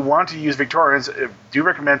 and you want to use Victorians, I do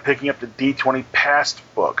recommend picking up the D20 Past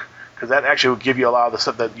book, because that actually will give you a lot of the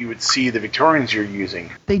stuff that you would see the Victorians you're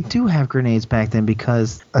using. They do have grenades back then,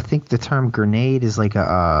 because I think the term grenade is like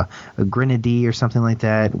a grenadie or something like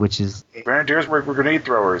that, which is... Grenadiers were grenade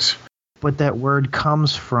throwers. But that word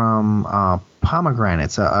comes from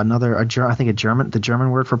pomegranates, the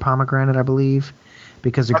German word for pomegranate, I believe,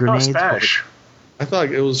 because the grenades... I thought Spanish. I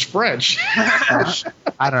thought it was French.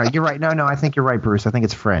 I don't know. You're right. No, I think you're right, Bruce. I think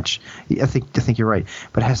it's French. I think you're right.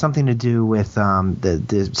 But it has something to do with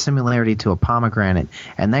the similarity to a pomegranate,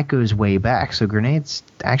 and that goes way back. So grenades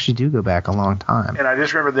actually do go back a long time. And I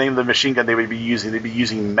just remember the name of the machine gun they would be using. They'd be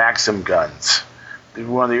using Maxim guns. They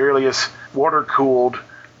were one of the earliest water-cooled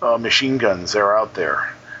machine guns that are out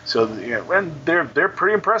there. So, and they're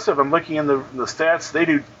pretty impressive. I'm looking in the stats. They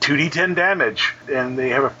do 2d10 damage, and they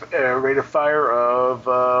have a rate of fire of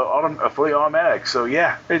fully automatic. So,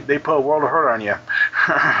 yeah, they put a world of hurt on you.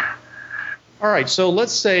 All right, so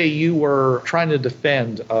let's say you were trying to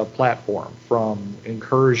defend a platform from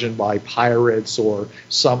incursion by pirates or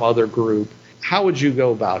some other group. How would you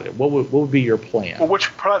go about it? What would be your plan? Well,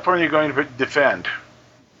 which platform are you going to defend?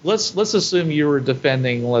 Let's assume you were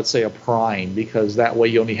defending, let's say, a prime, because that way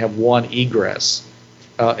you only have one egress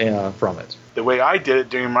from it. The way I did it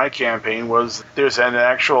during my campaign was there's an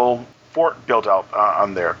actual fort built out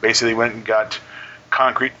on there. Basically went and got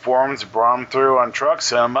concrete forms, brought them through on trucks,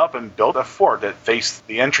 set them up, and built a fort that faced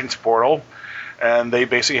the entrance portal. And they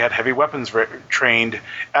basically had heavy weapons trained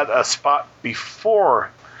at a spot before.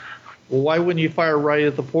 Well, why wouldn't you fire right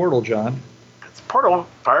at the portal, John? The portal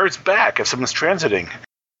fires back if someone's transiting.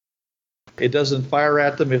 It doesn't fire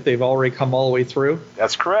at them if they've already come all the way through?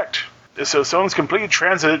 That's correct. So if someone's completely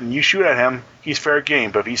transited and you shoot at him, he's fair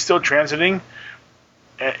game. But if he's still transiting,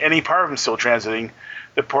 any part of him still transiting,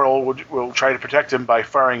 the portal will try to protect him by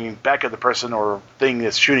firing back at the person or thing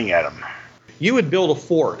that's shooting at him. You would build a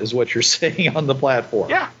fort, is what you're saying, on the platform.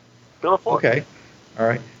 Yeah, build a fort. Okay. All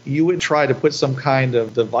right. You would try to put some kind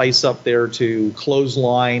of device up there to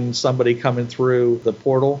clothesline somebody coming through the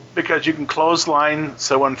portal? Because you can clothesline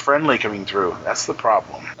someone friendly coming through. That's the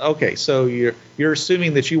problem. Okay, so you're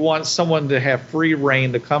assuming that you want someone to have free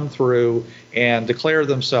reign to come through and declare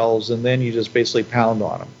themselves, and then you just basically pound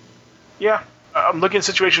on them. Yeah. I'm looking at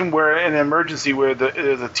a situation where, in an emergency, where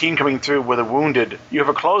there's a team coming through with a wounded, you have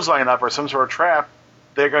a clothesline up or some sort of trap,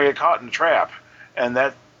 they're going to get caught in the trap. And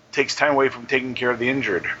that takes time away from taking care of the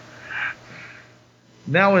injured.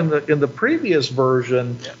 Now, in the previous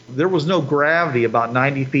version, there was no gravity about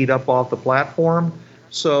 90 feet up off the platform.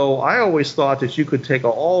 So I always thought that you could take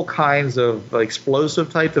all kinds of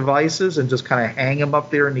explosive-type devices and just kind of hang them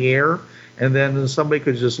up there in the air, and then somebody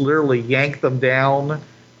could just literally yank them down.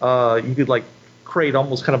 You could, create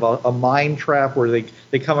almost kind of a mine trap where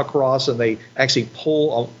they come across and they actually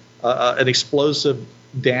pull an explosive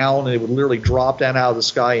down, and it would literally drop down out of the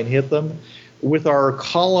sky and hit them. With our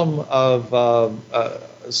column of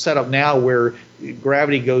setup now, where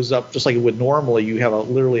gravity goes up just like it would normally, you have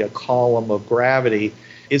literally a column of gravity.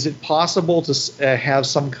 Is it possible to have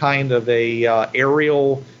some kind of a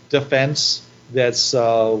aerial defense that's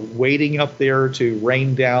waiting up there to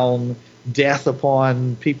rain down death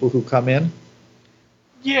upon people who come in?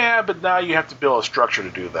 Yeah, but now you have to build a structure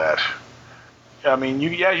to do that. I mean,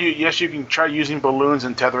 yes, you can try using balloons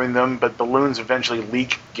and tethering them, but balloons eventually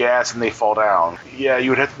leak gas and they fall down. Yeah,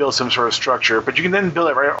 you would have to build some sort of structure, but you can then build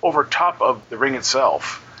it right over top of the ring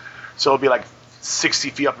itself. So it'll be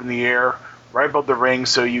 60 feet up in the air, right above the ring,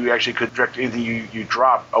 so you actually could direct anything you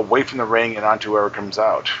drop away from the ring and onto wherever it comes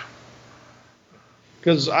out.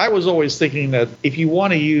 Because I was always thinking that if you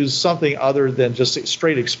want to use something other than just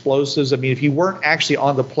straight explosives, I mean, if you weren't actually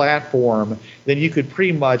on the platform, then you could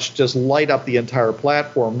pretty much just light up the entire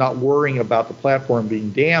platform, not worrying about the platform being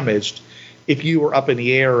damaged if you were up in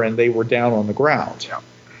the air and they were down on the ground.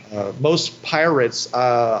 Yeah. Most pirates,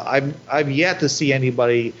 I've yet to see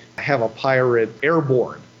anybody have a pirate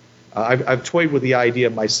airborne. I've toyed with the idea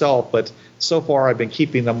myself, but so far I've been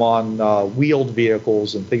keeping them on wheeled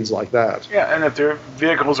vehicles and things like that. Yeah, and if their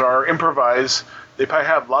vehicles are improvised, they probably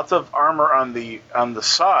have lots of armor on the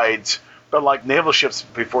sides, but like naval ships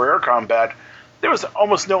before air combat, there was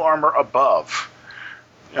almost no armor above.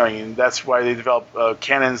 I mean, that's why they developed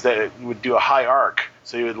cannons that would do a high arc,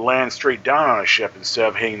 so you would land straight down on a ship instead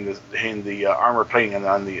of hitting the armor plating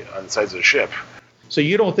on the sides of the ship. So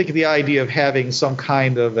you don't think the idea of having some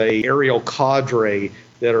kind of a aerial cadre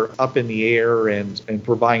that are up in the air and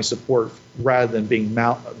providing support rather than being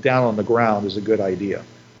down on the ground is a good idea?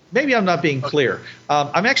 Maybe I'm not being clear.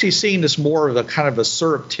 I'm actually seeing this more of a kind of a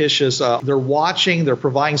surreptitious, they're watching, they're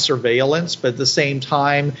providing surveillance, but at the same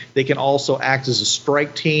time, they can also act as a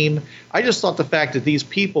strike team. I just thought the fact that these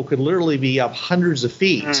people could literally be up hundreds of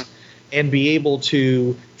feet and be able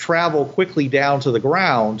to travel quickly down to the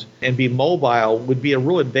ground and be mobile would be a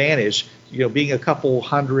real advantage. You know, being a couple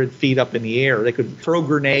 100 feet up in the air, they could throw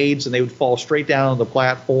grenades and they would fall straight down on the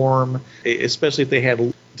platform, especially if they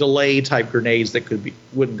had delay type grenades that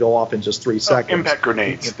wouldn't go off in just 3 seconds. Impact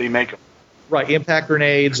grenades, they make them. Right, impact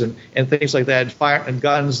grenades and things like that, and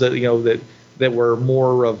guns that that were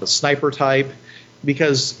more of a sniper type,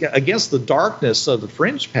 because against the darkness of the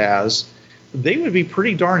fringe paths, they would be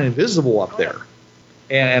pretty darn invisible up there.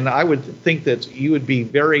 And I would think that you would be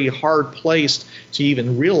very hard placed to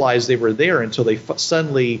even realize they were there until they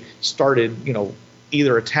suddenly started,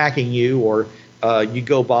 either attacking you or you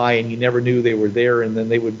go by and you never knew they were there, and then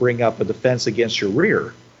they would bring up a defense against your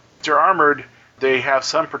rear. If they're armored, they have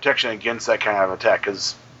some protection against that kind of attack,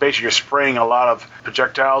 because basically you're spraying a lot of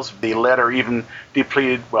projectiles, the lead or even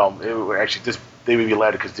depleted, well, they would be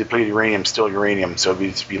lead because depleted uranium is still uranium, so it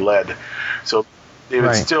would be lead. So they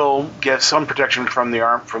would still get some protection from their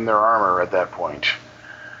armor at that point.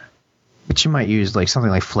 But you might use like something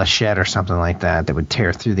like flechette or something like that would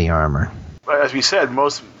tear through the armor. As we said,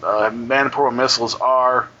 most man-portable missiles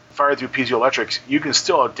are fired through piezoelectrics. You can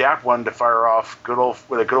still adapt one to fire off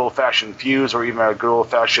with a good old-fashioned fuse or even a good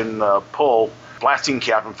old-fashioned pull blasting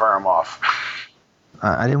cap and fire them off.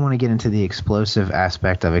 I didn't want to get into the explosive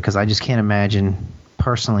aspect of it because I just can't imagine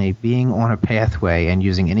personally being on a pathway and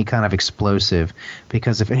using any kind of explosive,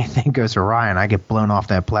 because if anything goes awry and I get blown off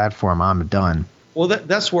that platform, I'm done. Well,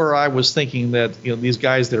 that's where I was thinking that these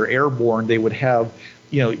guys that are airborne, they would have,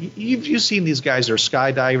 you've seen these guys are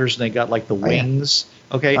skydivers and they got like the wings.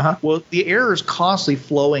 Okay. Uh-huh. Well, the air is constantly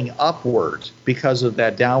flowing upward because of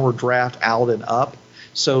that downward draft out and up.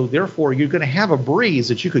 So therefore, you're going to have a breeze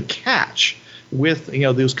that you could catch with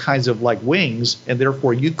those kinds of like wings, and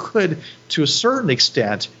therefore you could, to a certain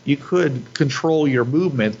extent, you could control your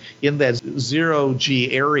movement in that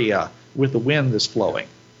 0G area with the wind that's flowing.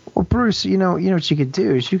 Well, Bruce, what you could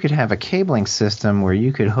do is you could have a cabling system where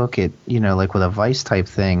you could hook it, like with a vice type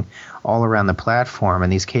thing all around the platform,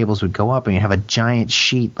 and these cables would go up, and you have a giant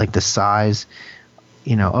sheet like the size,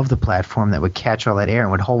 of the platform that would catch all that air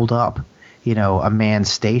and would hold up, a manned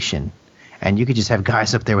station. And you could just have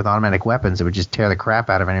guys up there with automatic weapons that would just tear the crap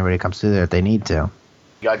out of anybody who comes through there if they need to.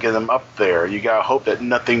 You got to get them up there. You got to hope that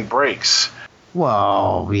nothing breaks.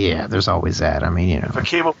 Well, yeah, there's always that. I mean, If a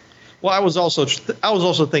cable... Well, I was also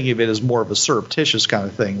thinking of it as more of a surreptitious kind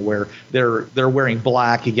of thing, where they're wearing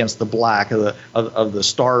black against the black of the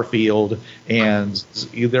star field, and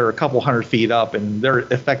they're a couple 100 feet up, and they're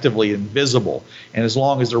effectively invisible. And as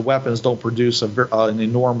long as their weapons don't produce an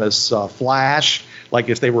enormous flash, like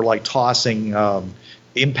if they were like tossing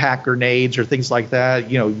impact grenades or things like that,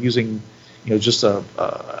 using just a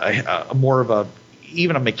more of a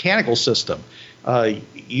even a mechanical system.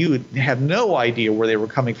 You would have no idea where they were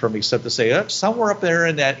coming from except to say, somewhere up there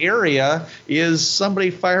in that area is somebody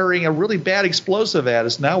firing a really bad explosive at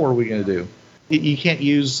us. Now what are we going to do? You can't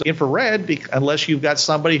use infrared unless you've got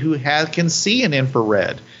somebody who can see an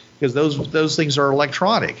infrared, because those things are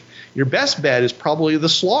electronic. Your best bet is probably the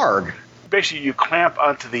SLARG. Basically, you clamp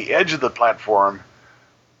onto the edge of the platform,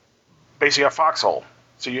 basically a foxhole.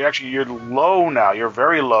 So you're low now. You're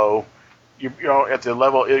very low. You're at the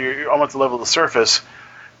level. You're almost at the level of the surface,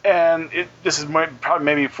 and this is probably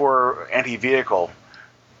maybe for anti-vehicle.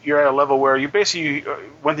 You're at a level where you basically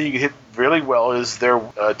one thing you can hit really well is their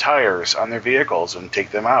tires on their vehicles and take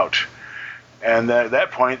them out. And at that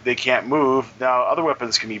point, they can't move. Now, other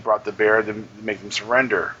weapons can be brought to bear to make them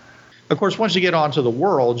surrender. Of course, once you get onto the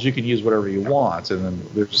worlds, you can use whatever you want, and then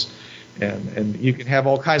there's. And you can have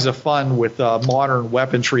all kinds of fun with modern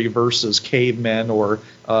weaponry versus cavemen or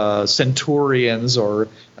centurions or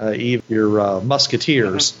even your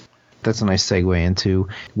musketeers. That's a nice segue into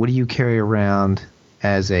what do you carry around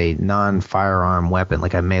as a non-firearm weapon,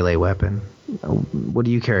 like a melee weapon? What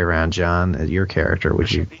do you carry around, John, your character?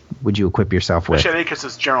 Would you equip yourself with? Machete, because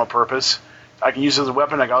it's general purpose. I can use it as a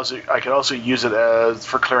weapon. I could also use it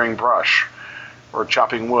for clearing brush or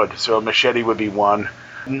chopping wood. So a machete would be one.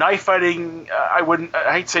 Knife fighting,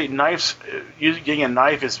 I'd say knives. Getting a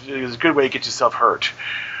knife is a good way to get yourself hurt.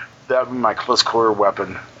 that would be my close quarter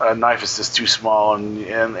weapon. A knife is just too small,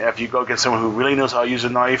 and if you go get someone who really knows how to use a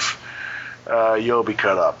knife, you'll be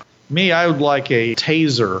cut up. Me, I would like a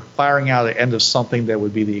taser firing out at the end of something that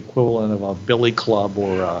would be the equivalent of a billy club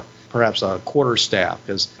or perhaps a quarterstaff,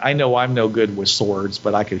 because I know I'm no good with swords,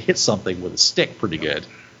 but I could hit something with a stick pretty good.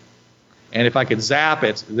 And if I could zap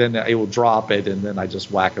it, then it will drop it, and then I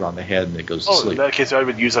just whack it on the head and it goes to sleep. In that case, I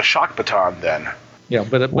would use a shock baton then. Yeah,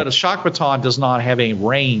 but a shock baton does not have any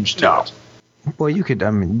range to it. Well, you could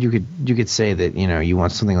say that you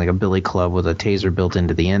want something like a billy club with a taser built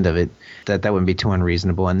into the end of it. That wouldn't be too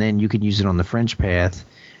unreasonable, and then you could use it on the fringe path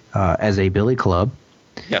as a billy club.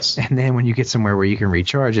 Yes. And then when you get somewhere where you can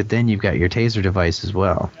recharge it, then you've got your taser device as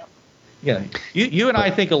well. Yeah, you and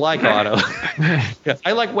I think alike, Otto. Yeah,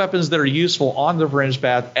 I like weapons that are useful on the fringe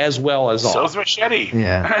path as well as off. So's machete.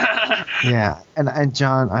 Yeah, yeah, and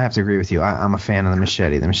John, I have to agree with you. I'm a fan of the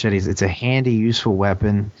machete. The machete it's a handy, useful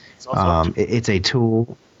weapon. It's a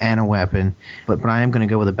tool and a weapon, but I am going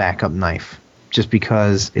to go with a backup knife, just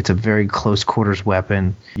because it's a very close quarters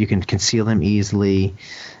weapon. You can conceal them easily.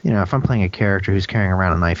 If I'm playing a character who's carrying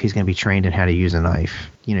around a knife, he's going to be trained in how to use a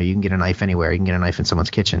knife. You can get a knife anywhere. You can get a knife in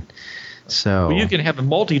someone's kitchen. So you can have a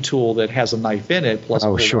multi-tool that has a knife in it, plus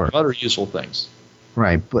other useful things.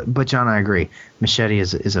 Right, but John, I agree. Machete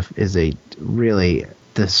is a really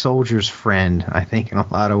the soldier's friend, I think, in a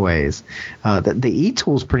lot of ways. The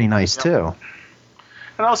E-tool's pretty nice too.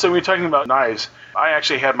 And also, we were talking about knives. I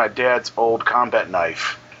actually had my dad's old combat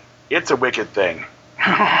knife. It's a wicked thing.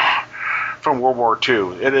 From World War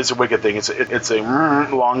II. It is a wicked thing. It's a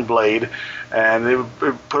long blade, and it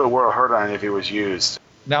would put a world of hurt on it if it was used.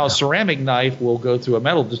 Now, a ceramic knife will go through a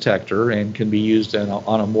metal detector and can be used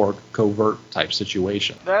on a more covert type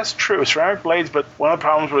situation. That's true. Ceramic blades, but one of the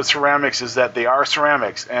problems with ceramics is that they are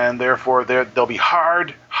ceramics, and therefore they'll be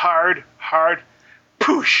hard,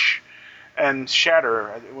 poosh, and shatter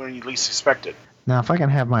when you least expect it. Now, if I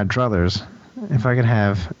can have my druthers, if I could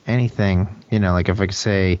have anything, like if I could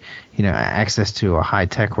say, access to a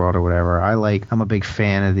high-tech world or whatever, I'm a big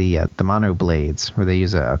fan of the mono blades, where they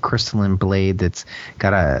use a crystalline blade that's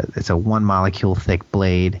it's a one molecule thick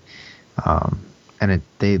blade, and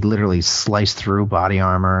they literally slice through body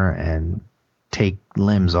armor and take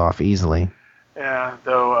limbs off easily. Yeah,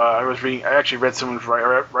 though I actually read someone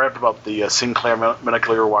write up about the Sinclair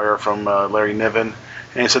molecular wire from Larry Niven.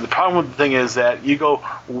 And he said the problem with the thing is that you go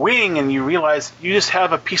wing and you realize you just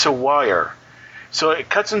have a piece of wire. So it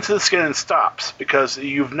cuts into the skin and stops because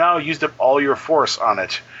you've now used up all your force on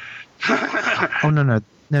it. Oh no!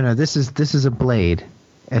 This is a blade.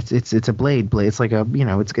 It's a blade. It's like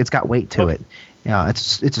it's got weight to it. Yeah,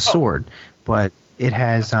 it's a sword, but it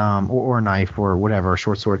has or a knife or whatever, a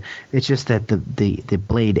short sword. It's just that the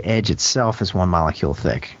blade edge itself is one molecule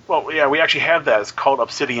thick. Well, yeah, we actually have that. It's called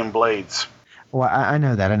obsidian blades. Well, I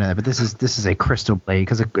know that, but this is a crystal blade,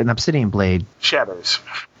 because an obsidian blade shatters.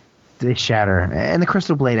 They shatter, and the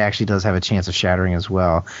crystal blade actually does have a chance of shattering as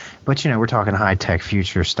well. But we're talking high-tech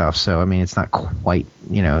future stuff, so I mean it's not quite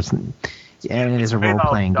and it is a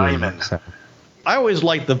role-playing game. So. I always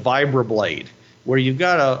like the vibroblade, where you've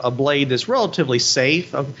got a blade that's relatively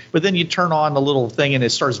safe, but then you turn on the little thing and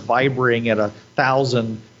it starts vibrating at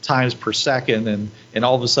 1,000 times per second, and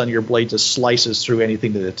all of a sudden your blade just slices through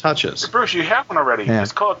anything that it touches. Bruce, you have one already. Yeah.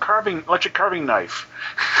 It's called electric carving knife.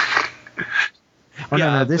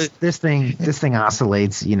 No. This thing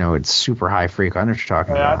oscillates. It's super high frequency. I know what you're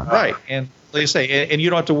talking about. Right, and like I say, and you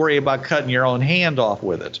don't have to worry about cutting your own hand off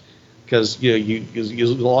with it, because you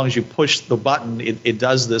as long as you push the button, it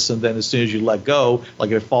does this, and then as soon as you let go,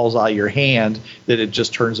 like if it falls out of your hand, then it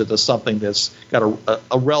just turns into something that's got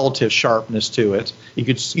a relative sharpness to it. You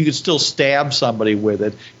could still stab somebody with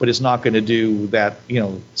it, but it's not going to do that.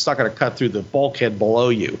 It's not going to cut through the bulkhead below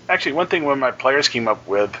you. Actually, one thing one of my players came up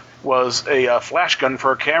with was a flash gun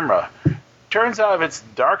for a camera. Turns out if it's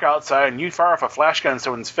dark outside and you fire off a flash gun in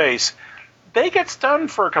someone's face, they get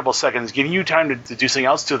stunned for a couple seconds, giving you time to do something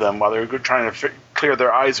else to them while they're trying to clear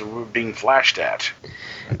their eyes of being flashed at.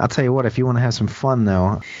 I'll tell you what, if you want to have some fun,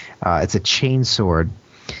 though, it's a chainsword.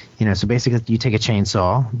 So basically you take a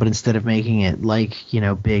chainsaw, but instead of making it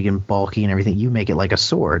big and bulky and everything, you make it like a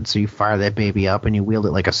sword. So you fire that baby up and you wield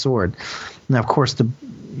it like a sword. Now, of course,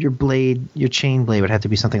 your chain blade would have to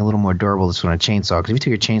be something a little more durable than a chainsaw, because if you took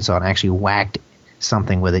your chainsaw and actually whacked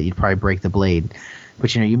something with it, you'd probably break the blade.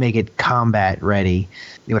 But you make it combat ready,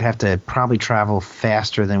 it would have to probably travel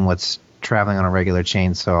faster than what's traveling on a regular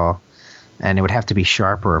chainsaw, and it would have to be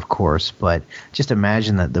sharper, of course. But just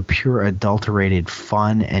imagine that the pure adulterated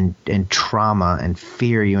fun and trauma and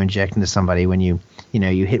fear you inject into somebody when you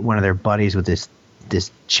hit one of their buddies with this this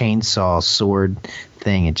chainsaw sword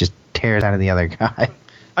thing. It just tears out of the other guy.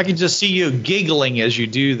 I can just see you giggling as you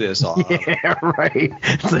do this. Yeah, right.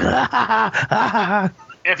 It's like,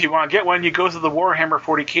 If you want to get one, you go to the Warhammer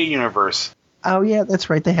 40K universe. oh yeah, that's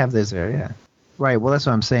right. They have those there. Yeah. Right. Well, that's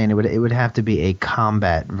what I'm saying. It would have to be a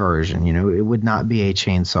combat version. You know, it would not be a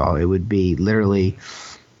chainsaw. It would be literally.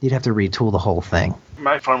 You'd have to retool the whole thing.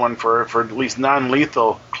 My fun one for at least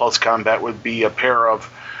non-lethal close combat would be a pair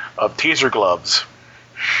of taser gloves.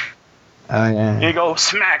 Oh yeah. You go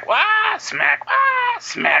smack, wah, smack, wah,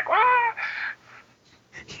 smack, wah.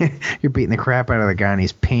 You're beating the crap out of the guy and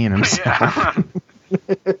he's peeing himself.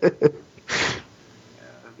 Yeah.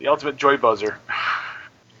 The ultimate joy buzzer.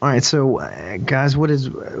 All right, so guys, what is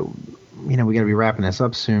we got to be wrapping this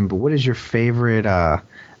up soon, but what is your favorite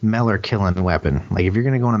Meller killing weapon? Like if you're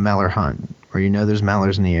going to go on a Meller hunt or there's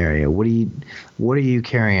Mellers in the area, what are you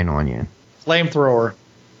carrying on you? Flamethrower.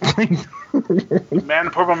 Man,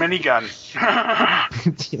 portable minigun.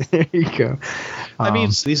 There you go. I mean,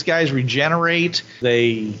 these guys regenerate.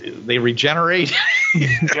 They regenerate.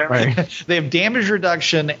 Right. They have damage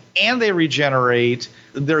reduction and they regenerate.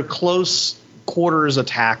 They're close quarters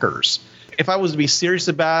attackers. If I was to be serious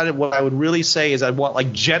about it, what I would really say is I'd want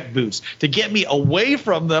like jet boots to get me away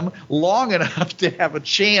from them long enough to have a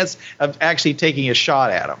chance of actually taking a shot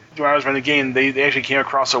at them. When I was running the game, they actually came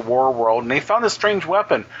across a war world, and they found a strange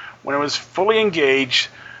weapon. When it was fully engaged,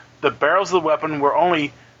 the barrels of the weapon were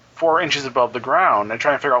only 4 inches above the ground. They're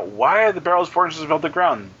trying to figure out why are the barrels 4 inches above the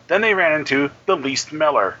ground. Then they ran into the least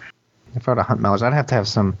Meller. If I were to hunt Mellers, I'd have to have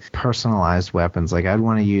some personalized weapons. Like I'd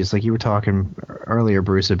want to use, like you were talking earlier,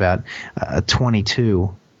 Bruce, about a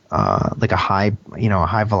 22, like a high,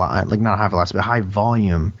 high velocity, like not high velocity, but high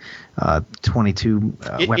volume 22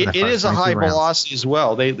 weapon. It is a high velocity as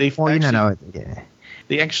well. They yeah.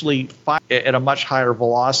 They actually fire at a much higher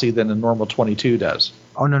velocity than a normal 22 does.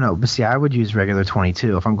 Oh no! But see, I would use regular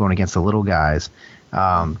 22 if I'm going against the little guys,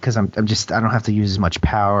 because I don't have to use as much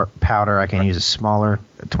powder. I can use a smaller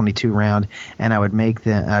 22 round, and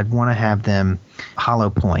I'd want to have them hollow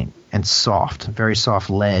point and soft, very soft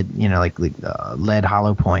lead, like lead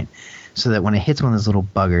hollow point, so that when it hits one of those little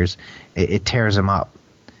buggers, it tears them up.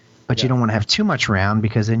 But you don't want to have too much round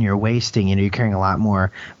because then you're wasting. You're carrying a lot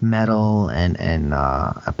more metal and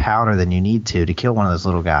a powder than you need to kill one of those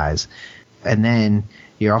little guys. And then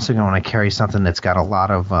you're also going to want to carry something that's got a lot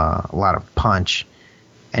of punch.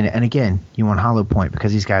 And again, you want hollow point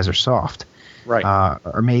because these guys are soft. Right.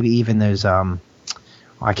 Or maybe even those I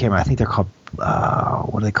can't remember. I think they're called what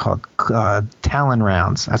are they called? Talon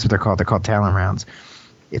rounds. That's what they're called. They're called Talon rounds.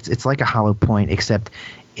 It's like a hollow point except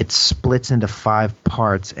it splits into 5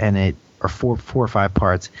 parts or four or 5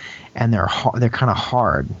 parts, and they're kind of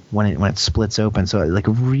hard when it splits open. So it like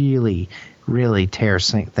really, really tears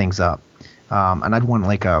things up. And I'd want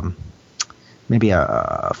like maybe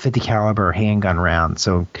a 50 caliber handgun round.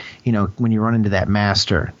 So when you run into that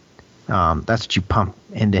master, that's what you pump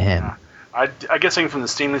into him. I guess I'm from the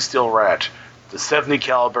stainless steel rat, the 70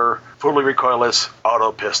 caliber fully recoilless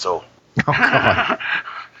auto pistol. Oh God.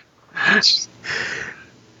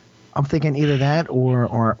 I'm thinking either that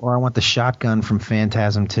or I want the shotgun from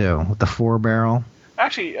Phantasm 2 with the 4-barrel.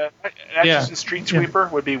 Actually, Atchison Street Sweeper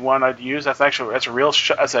would be one I'd use. That's a real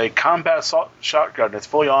as a combat assault shotgun. It's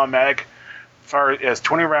fully automatic. It has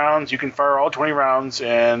 20 rounds. You can fire all 20 rounds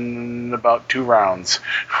in about 2 rounds.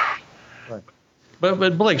 Right.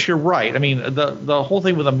 But Blake, you're right. I mean, the whole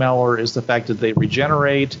thing with a Meller is the fact that they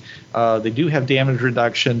regenerate. They do have damage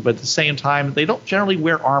reduction, but at the same time, they don't generally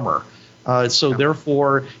wear armor.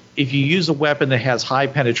 Therefore, if you use a weapon that has high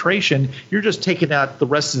penetration, you're just taking out the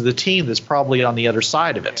rest of the team that's probably on the other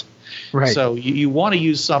side of it. Right. So you want to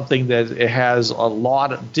use something that it has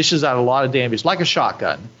dishes out a lot of damage, like a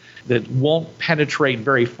shotgun, that won't penetrate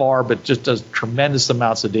very far, but just does tremendous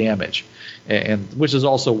amounts of damage. And which is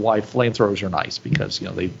also why flamethrowers are nice, because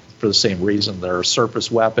they, for the same reason, they're a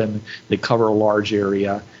surface weapon. They cover a large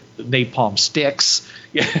area. Napalm sticks.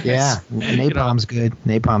 Yeah, napalm's good.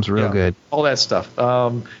 Napalm's real good. All that stuff.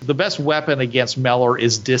 The best weapon against Meller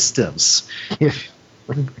is distance.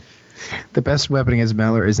 The best weapon against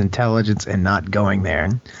Meller is intelligence and not going there.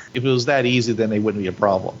 If it was that easy, then they wouldn't be a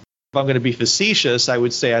problem. If I'm going to be facetious, I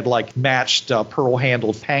would say I'd like matched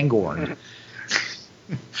pearl-handled Pangorn,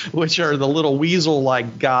 which are the little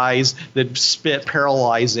weasel-like guys that spit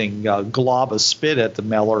paralyzing glob of spit at the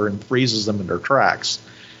Meller and freezes them in their tracks,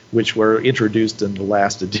 which were introduced in the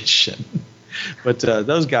last edition. But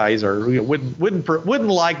those guys wouldn't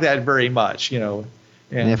like that very much, And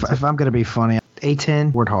if I'm going to be funny,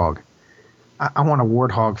 A10 Warthog. I want a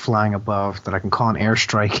Warthog flying above that I can call an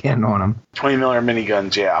airstrike in on them. 20 millimeter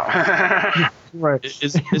miniguns, yeah. Right.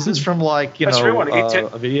 Is this from like That's know one.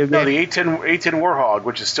 a video game? No, the A10 Warthog,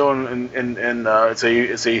 which is still in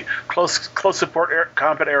it's a close support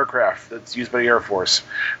combat aircraft that's used by the Air Force.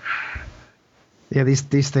 Yeah,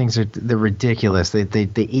 these things they're ridiculous. They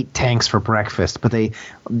eat tanks for breakfast, but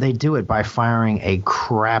they do it by firing a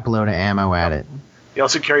crap load of ammo at it. They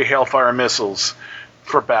also carry Hailfire missiles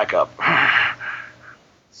for backup.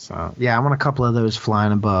 So yeah, I want a couple of those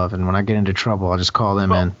flying above, and when I get into trouble, I'll just call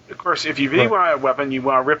them in. Of course, if you really want a weapon, you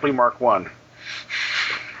want a Ripley Mark 1.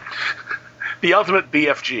 The ultimate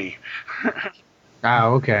BFG.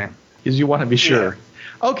 Oh, okay. Because you want to be sure.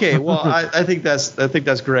 Yeah. Okay, well, I think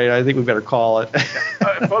that's great. I think we better call it.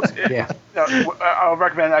 Folks, I'll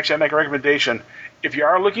recommend. Actually, I make a recommendation. If you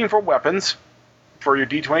are looking for weapons for your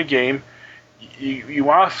D20 game, you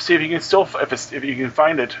want to see if you can if you can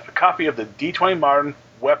find it, a copy of the D20 Modern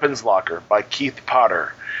Weapons Locker by Keith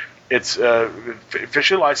Potter. It's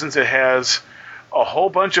officially licensed. It has a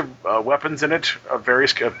whole bunch of weapons in it, of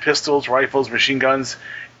various pistols, rifles, machine guns.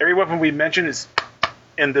 Every weapon we mentioned is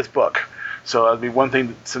in this book. So that'd be one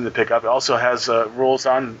thing to pick up. It also has rules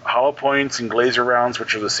on hollow points and glazer rounds,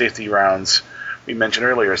 which are the safety rounds we mentioned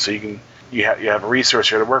earlier. So you have a resource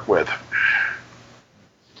here to work with.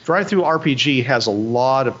 Drive-Thru RPG has a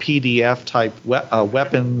lot of PDF type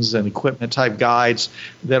weapons and equipment type guides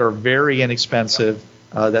that are very inexpensive.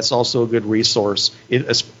 That's also a good resource,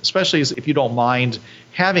 especially if you don't mind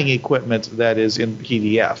having equipment that is in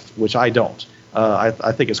PDF, which I don't.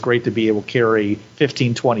 I think it's great to be able to carry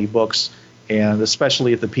 15, 20 books, and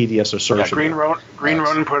especially if the PDFs are searchable. Green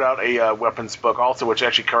Ronin put out a weapons book also, which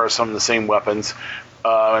actually covers some of the same weapons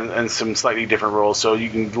and some slightly different rules. So you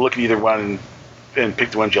can look at either one and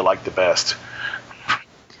pick the ones you like the best.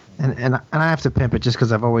 And I have to pimp it just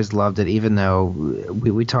because I've always loved it, even though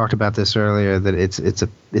we talked about this earlier, that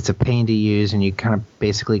it's a pain to use, and you kind of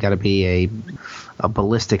basically got to be a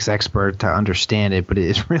ballistics expert to understand it. But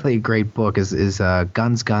it's really a great book. Is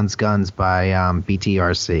Guns by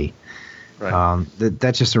BTRC. Right.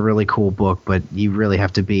 That's just a really cool book, but you really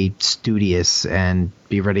have to be studious and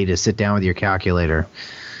be ready to sit down with your calculator.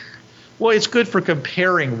 Well, it's good for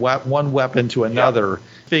comparing one weapon to another,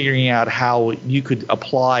 figuring out how you could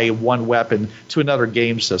apply one weapon to another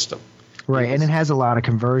game system. Right, and it has a lot of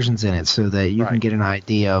conversions in it, so that you can get an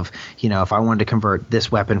idea of, if I wanted to convert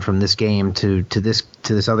this weapon from this game to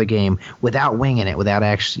this other game without winging it, without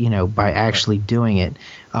actually, by actually doing it.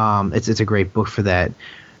 It's a great book for that.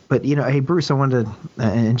 But hey, Bruce, I wanted to,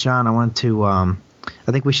 and John, I wanted to.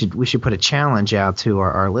 I think we should put a challenge out to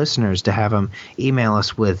our listeners to have them email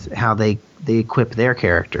us with how they equip their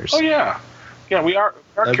characters. Oh yeah, we are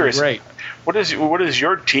curious. Great. What is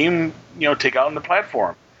your team take out on the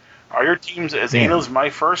platform? Are your teams as anal as my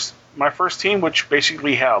first team, which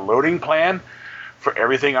basically had a loading plan for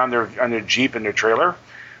everything on their Jeep and their trailer,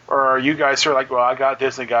 or are you guys sort of like, well, I got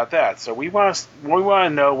this and got that? So we want to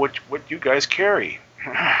know what you guys carry.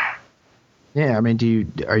 Yeah, I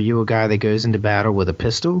mean, are you a guy that goes into battle with a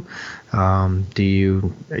pistol? Do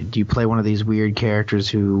you play one of these weird characters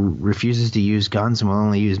who refuses to use guns and will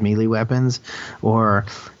only use melee weapons, or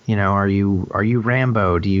are you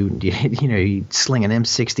Rambo? Do you sling an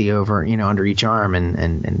M60 over under each arm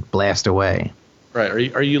and blast away?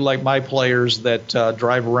 Right. Are you like my players that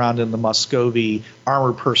drive around in the Muscovy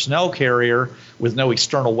armored personnel carrier with no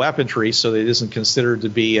external weaponry, so it isn't considered to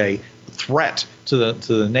be a threat to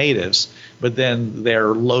the natives, but then they're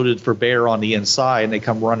loaded for bear on the inside and they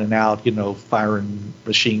come running out, firing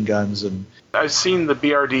machine guns? And I've seen the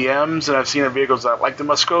BRDMs and I've seen the vehicles that like the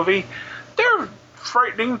Muscovy. They're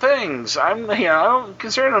frightening things. I don't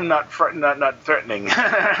consider them not threatening.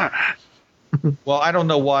 Well, I don't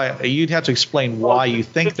know why. You'd have to explain why you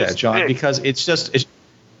think that, John, big. because it's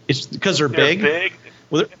because they're big. Big.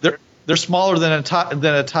 Well, they're smaller than a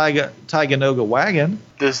Tiganoga wagon.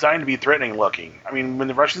 Designed to be threatening looking. I mean, when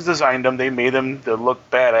the Russians designed them, they made them to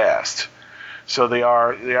look badass. So they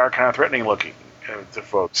are kind of threatening looking to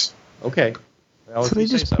folks. Okay. Well, so they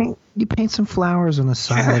just paint some flowers on the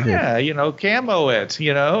side of it. Yeah, camo it.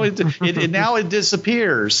 Now it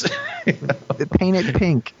disappears. Paint it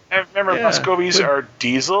pink. And remember, Muscovies are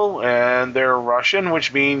diesel and they're Russian,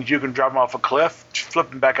 which means you can drop them off a cliff, flip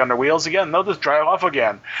them back on their wheels again, they'll just drive off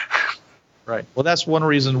again. Right. Well, that's one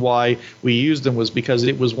reason why we used them, was because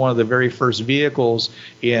it was one of the very first vehicles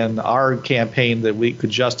in our campaign that we could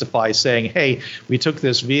justify saying, hey, we took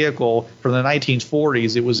this vehicle from the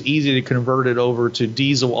 1940s. It was easy to convert it over to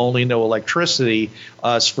diesel only, no electricity,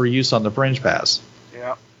 for use on the Fringe Pass.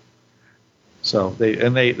 Yeah. So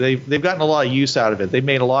they've gotten a lot of use out of it. They've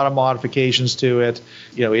made a lot of modifications to it.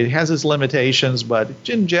 It has its limitations, but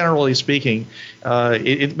generally speaking,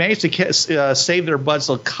 it managed to save their butts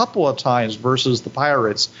a couple of times versus the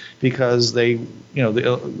pirates because they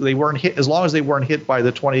weren't hit as long as they weren't hit by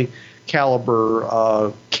the 20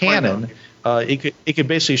 caliber cannon. It could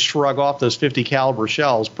basically shrug off those 50 caliber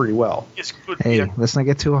shells pretty well. It's good. Hey, let's not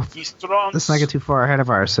get too far ahead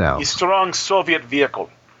of ourselves. A strong Soviet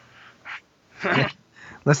vehicle.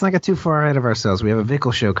 Let's not get too far ahead of ourselves. We have a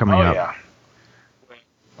vehicle show coming up. Yeah.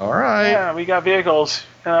 All right. Yeah, we got vehicles.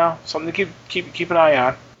 Something to keep an eye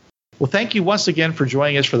on. Well, thank you once again for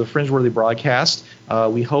joining us for the Fringeworthy broadcast.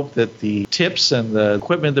 We hope that the tips and the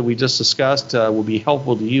equipment that we just discussed will be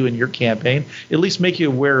helpful to you in your campaign. At least make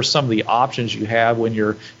you aware of some of the options you have when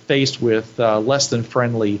you're faced with less than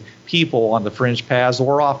friendly people on the fringe paths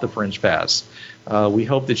or off the fringe paths. We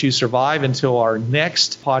hope that you survive until our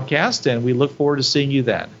next podcast, and we look forward to seeing you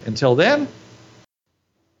then. Until then,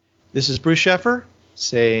 this is Bruce Sheffer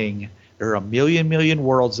saying there are a million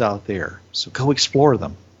worlds out there, so go explore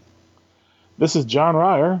them. This is John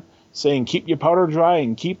Ryer saying keep your powder dry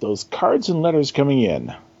and keep those cards and letters coming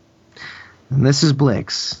in. And this is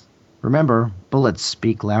Blix. Remember, bullets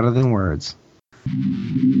speak louder than words.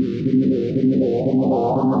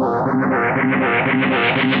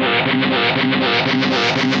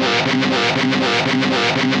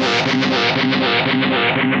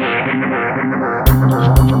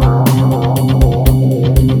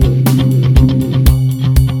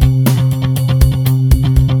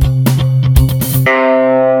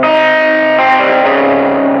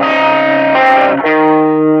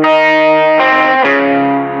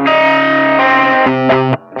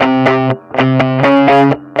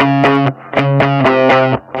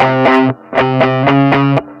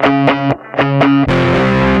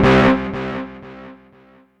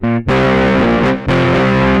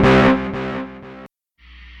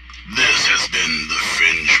 This has been the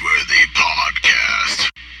Fringeworthy Podcast.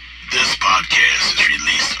 This podcast is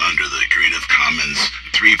released under the Creative Commons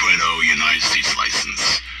 3.0 United States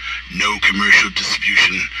license. No commercial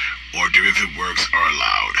distribution or derivative works are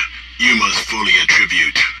allowed. You must fully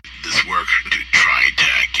attribute this work to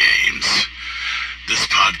TriTac Games. This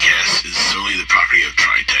podcast is solely the property of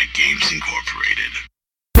TriTac Games Incorporated.